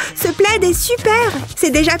 Waouh! Ce plaid est super!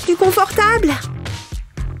 C'est déjà plus confortable.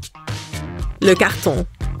 Le carton.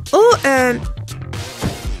 Oh, Quel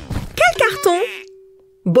carton?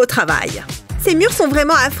 Beau travail. Ces murs sont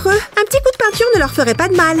vraiment affreux. Un petit coup de peinture ne leur ferait pas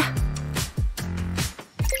de mal.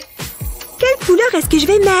 Quelle couleur est-ce que je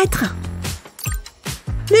vais mettre?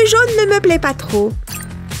 Le jaune ne me plaît pas trop.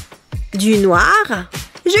 Du noir?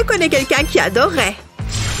 Je connais quelqu'un qui adorerait.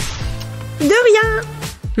 De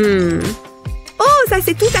rien. Oh, ça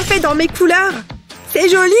c'est tout à fait dans mes couleurs. C'est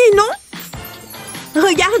joli, non?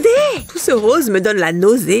 Regardez! Tout ce rose me donne la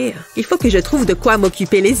nausée. Il faut que je trouve de quoi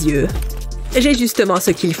m'occuper les yeux. J'ai justement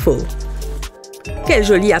ce qu'il faut. Quel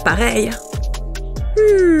joli appareil.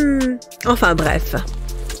 Enfin bref.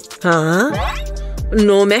 Hein?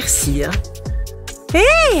 Non, merci.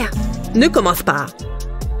 Hé! Ne commence pas.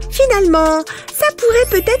 Finalement, ça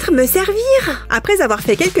pourrait peut-être me servir. Après avoir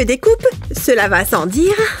fait quelques découpes, cela va sans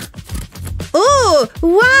dire. Oh!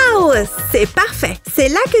 Waouh! C'est parfait. C'est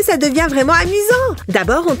là que ça devient vraiment amusant.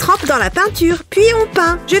 D'abord, on trempe dans la peinture, puis on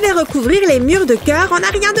peint. Je vais recouvrir les murs de cœur en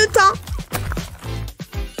un rien de temps.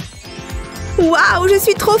 Waouh! Je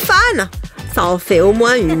suis trop fan! Ça en fait au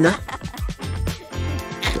moins une.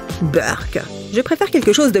 Burk. Je préfère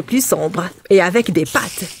quelque chose de plus sombre. Et avec des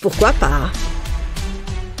pattes. Pourquoi pas?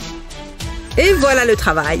 Et voilà le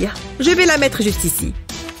travail. Je vais la mettre juste ici.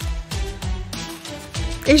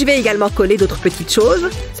 Et je vais également coller d'autres petites choses.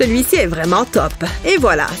 Celui-ci est vraiment top. Et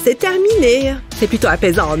voilà, c'est terminé. C'est plutôt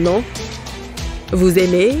apaisant, non? Vous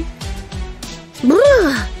aimez? Brrr.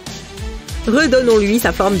 Redonnons-lui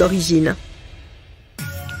sa forme d'origine.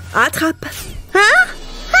 Attrape! Hein?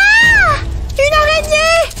 Ah! Une araignée!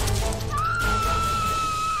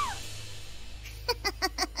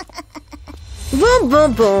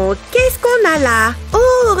 Bon, qu'est-ce qu'on a là?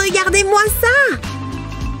 Oh, regardez-moi ça!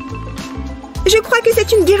 Je crois que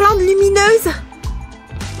c'est une guirlande lumineuse.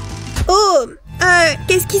 Oh,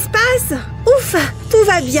 qu'est-ce qui se passe? Ouf, tout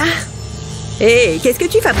va bien. Hé, qu'est-ce que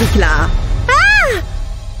tu fabriques là? Ah!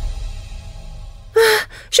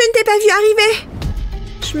 Je ne t'ai pas vu arriver.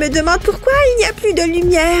 Je me demande pourquoi il n'y a plus de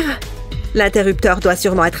lumière. L'interrupteur doit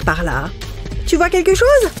sûrement être par là. Tu vois quelque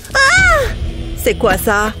chose? Ah! C'est quoi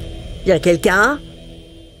ça? Y a quelqu'un?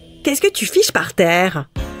 Qu'est-ce que tu fiches par terre?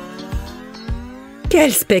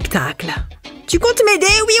 Quel spectacle! Tu comptes m'aider,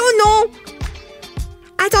 oui ou non?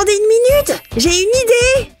 Attendez une minute, j'ai une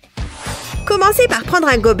idée. Commencez par prendre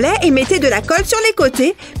un gobelet et mettez de la colle sur les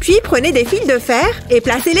côtés, puis prenez des fils de fer et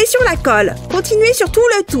placez-les sur la colle. Continuez sur tout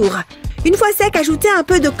le tour. Une fois sec, ajoutez un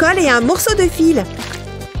peu de colle et un morceau de fil.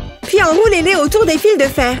 Puis enroulez-les autour des fils de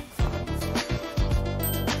fer.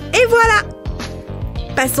 Et voilà!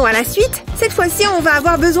 Passons à la suite. Cette fois-ci, on va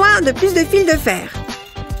avoir besoin de plus de fils de fer.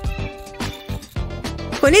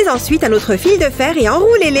 Prenez ensuite un autre fil de fer et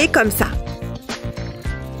enroulez-les comme ça.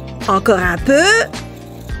 Encore un peu.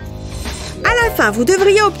 À la fin, vous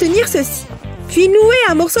devriez obtenir ceci. Puis nouez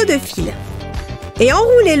un morceau de fil. Et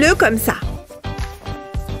enroulez-le comme ça.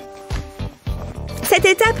 Cette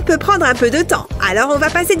étape peut prendre un peu de temps, alors on va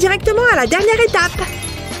passer directement à la dernière étape.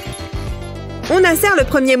 On insère le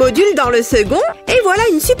premier module dans le second, et voilà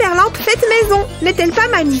une super lampe faite maison. N'est-elle pas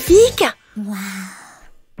magnifique?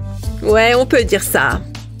 Ouais, on peut dire ça.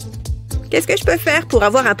 Qu'est-ce que je peux faire pour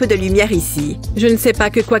avoir un peu de lumière ici? Je ne sais pas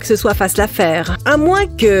que quoi que ce soit fasse l'affaire. À moins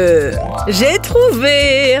que... J'ai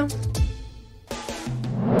trouvé!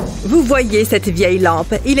 Vous voyez cette vieille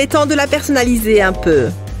lampe? Il est temps de la personnaliser un peu.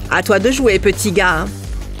 À toi de jouer, petit gars.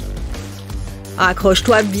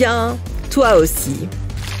 Accroche-toi bien. Toi aussi.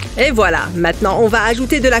 Et voilà, maintenant on va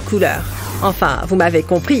ajouter de la couleur. Enfin, vous m'avez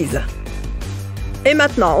comprise. Et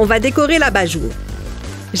maintenant, on va décorer l'abat-jour.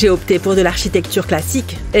 J'ai opté pour de l'architecture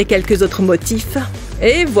classique et quelques autres motifs.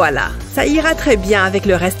 Et voilà, ça ira très bien avec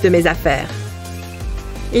le reste de mes affaires.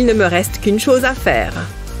 Il ne me reste qu'une chose à faire.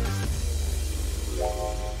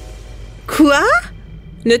 Quoi?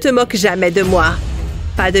 Ne te moque jamais de moi.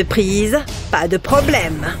 Pas de prise, pas de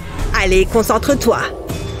problème. Allez, concentre-toi.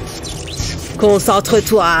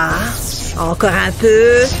 Concentre-toi. Encore un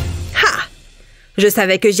peu. Ha! Je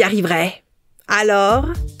savais que j'y arriverais. Alors?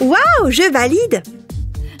 Waouh, je valide.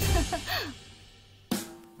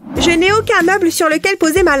 Je n'ai aucun meuble sur lequel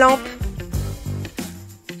poser ma lampe.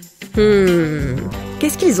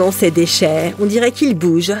 Qu'est-ce qu'ils ont, ces déchets? On dirait qu'ils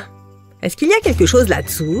bougent. Est-ce qu'il y a quelque chose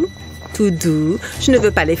là-dessous? Tout doux, je ne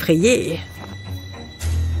veux pas l'effrayer.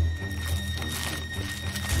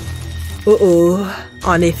 Oh oh,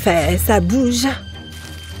 en effet, ça bouge.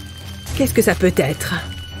 Qu'est-ce que ça peut être?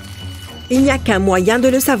 Il n'y a qu'un moyen de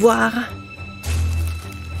le savoir.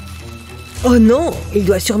 Oh non, il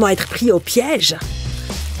doit sûrement être pris au piège.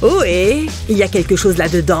 Oh et il y a quelque chose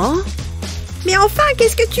là-dedans? Mais enfin,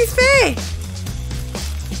 qu'est-ce que tu fais?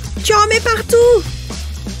 Tu en mets partout.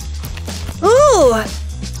 Oh!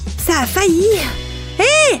 Ça a failli.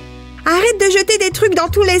 Hé! Arrête de jeter des trucs dans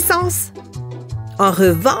tous les sens. En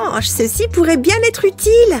revanche, ceci pourrait bien être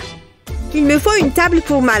utile. Il me faut une table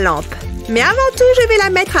pour ma lampe. Mais avant tout, je vais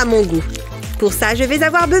la mettre à mon goût. Pour ça, je vais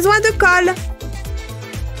avoir besoin de colle.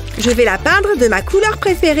 Je vais la peindre de ma couleur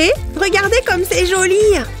préférée. Regardez comme c'est joli.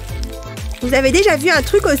 Vous avez déjà vu un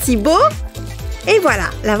truc aussi beau? Et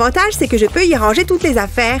voilà, l'avantage, c'est que je peux y ranger toutes les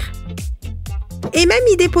affaires. Et même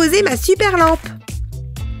y déposer ma super lampe.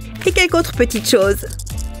 Et quelques autres petites choses.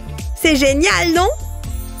 C'est génial, non?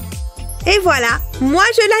 Et voilà, moi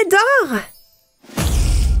je l'adore!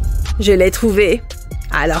 Je l'ai trouvé.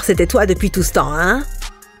 Alors c'était toi depuis tout ce temps, hein?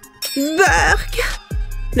 Burk!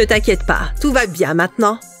 Ne t'inquiète pas, tout va bien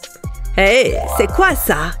maintenant. Hé, c'est quoi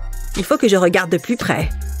ça? Il faut que je regarde de plus près.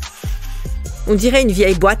 On dirait une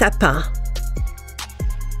vieille boîte à pain.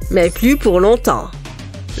 Mais plus pour longtemps.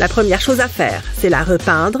 La première chose à faire, c'est la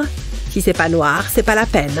repeindre. Si c'est pas noir, c'est pas la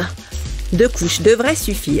peine. 2 couches devraient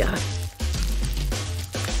suffire.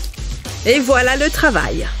 Et voilà le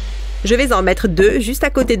travail. Je vais en mettre 2 juste à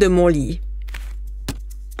côté de mon lit.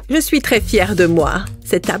 Je suis très fière de moi.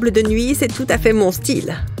 Cette table de nuit, c'est tout à fait mon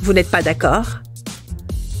style. Vous n'êtes pas d'accord?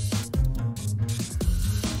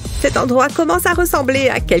 Cet endroit commence à ressembler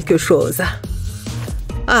à quelque chose.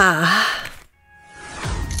 Ah!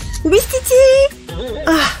 Oui, Titi!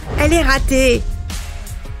 Ah, elle est ratée.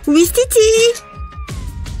 Oui, Titi!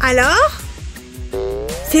 Alors?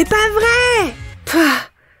 C'est pas vrai! Pouah.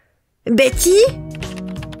 Betty?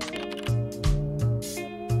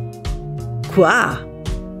 Quoi?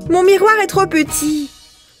 Mon miroir est trop petit.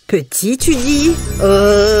 Petit, tu dis?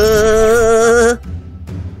 Waouh!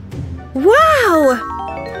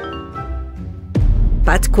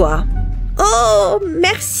 Pas de quoi. Oh,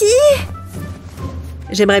 merci!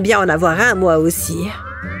 J'aimerais bien en avoir un, moi aussi.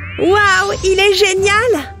 Waouh, il est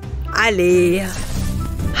génial! Allez.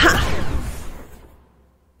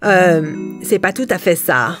 C'est pas tout à fait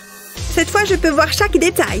ça. Cette fois, je peux voir chaque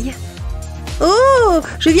détail. Oh,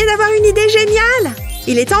 je viens d'avoir une idée géniale!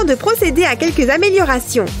 Il est temps de procéder à quelques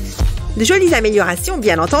améliorations. De jolies améliorations,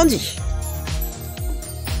 bien entendu.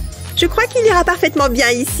 Je crois qu'il ira parfaitement bien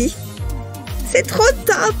ici. C'est trop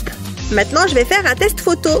top! Maintenant, je vais faire un test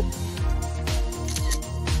photo.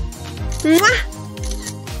 Mouah!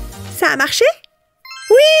 Ça a marché?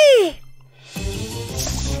 Oui!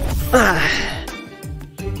 Ah.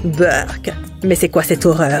 Burk, mais c'est quoi cette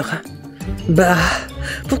horreur? Bah,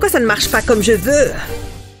 pourquoi ça ne marche pas comme je veux?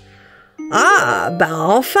 Ah, bah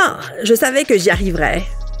enfin, je savais que j'y arriverais.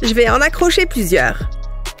 Je vais en accrocher plusieurs.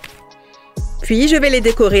 Puis je vais les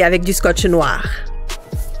décorer avec du scotch noir.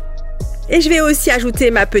 Et je vais aussi ajouter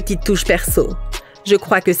ma petite touche perso. Je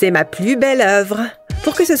crois que c'est ma plus belle œuvre.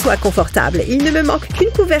 Pour que ce soit confortable, il ne me manque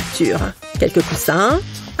qu'une couverture, quelques coussins,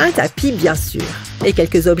 un tapis bien sûr, et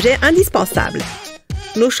quelques objets indispensables.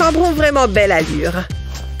 Nos chambres ont vraiment belle allure.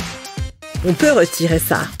 On peut retirer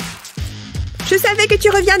ça. Je savais que tu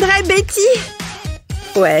reviendrais, Betty!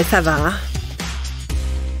 Ouais, ça va.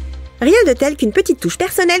 Rien de tel qu'une petite touche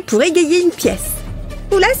personnelle pour égayer une pièce.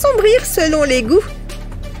 Ou l'assombrir selon les goûts.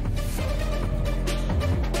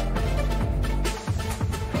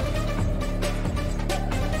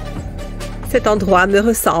 Cet endroit me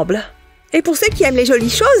ressemble. Et pour ceux qui aiment les jolies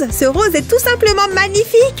choses, ce rose est tout simplement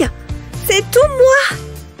magnifique! C'est tout moi!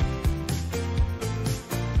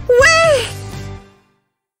 Ouais!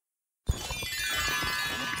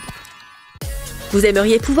 Vous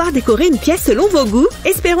aimeriez pouvoir décorer une pièce selon vos goûts?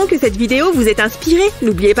 Espérons que cette vidéo vous ait inspiré.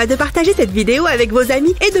 N'oubliez pas de partager cette vidéo avec vos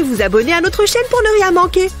amis et de vous abonner à notre chaîne pour ne rien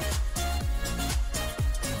manquer.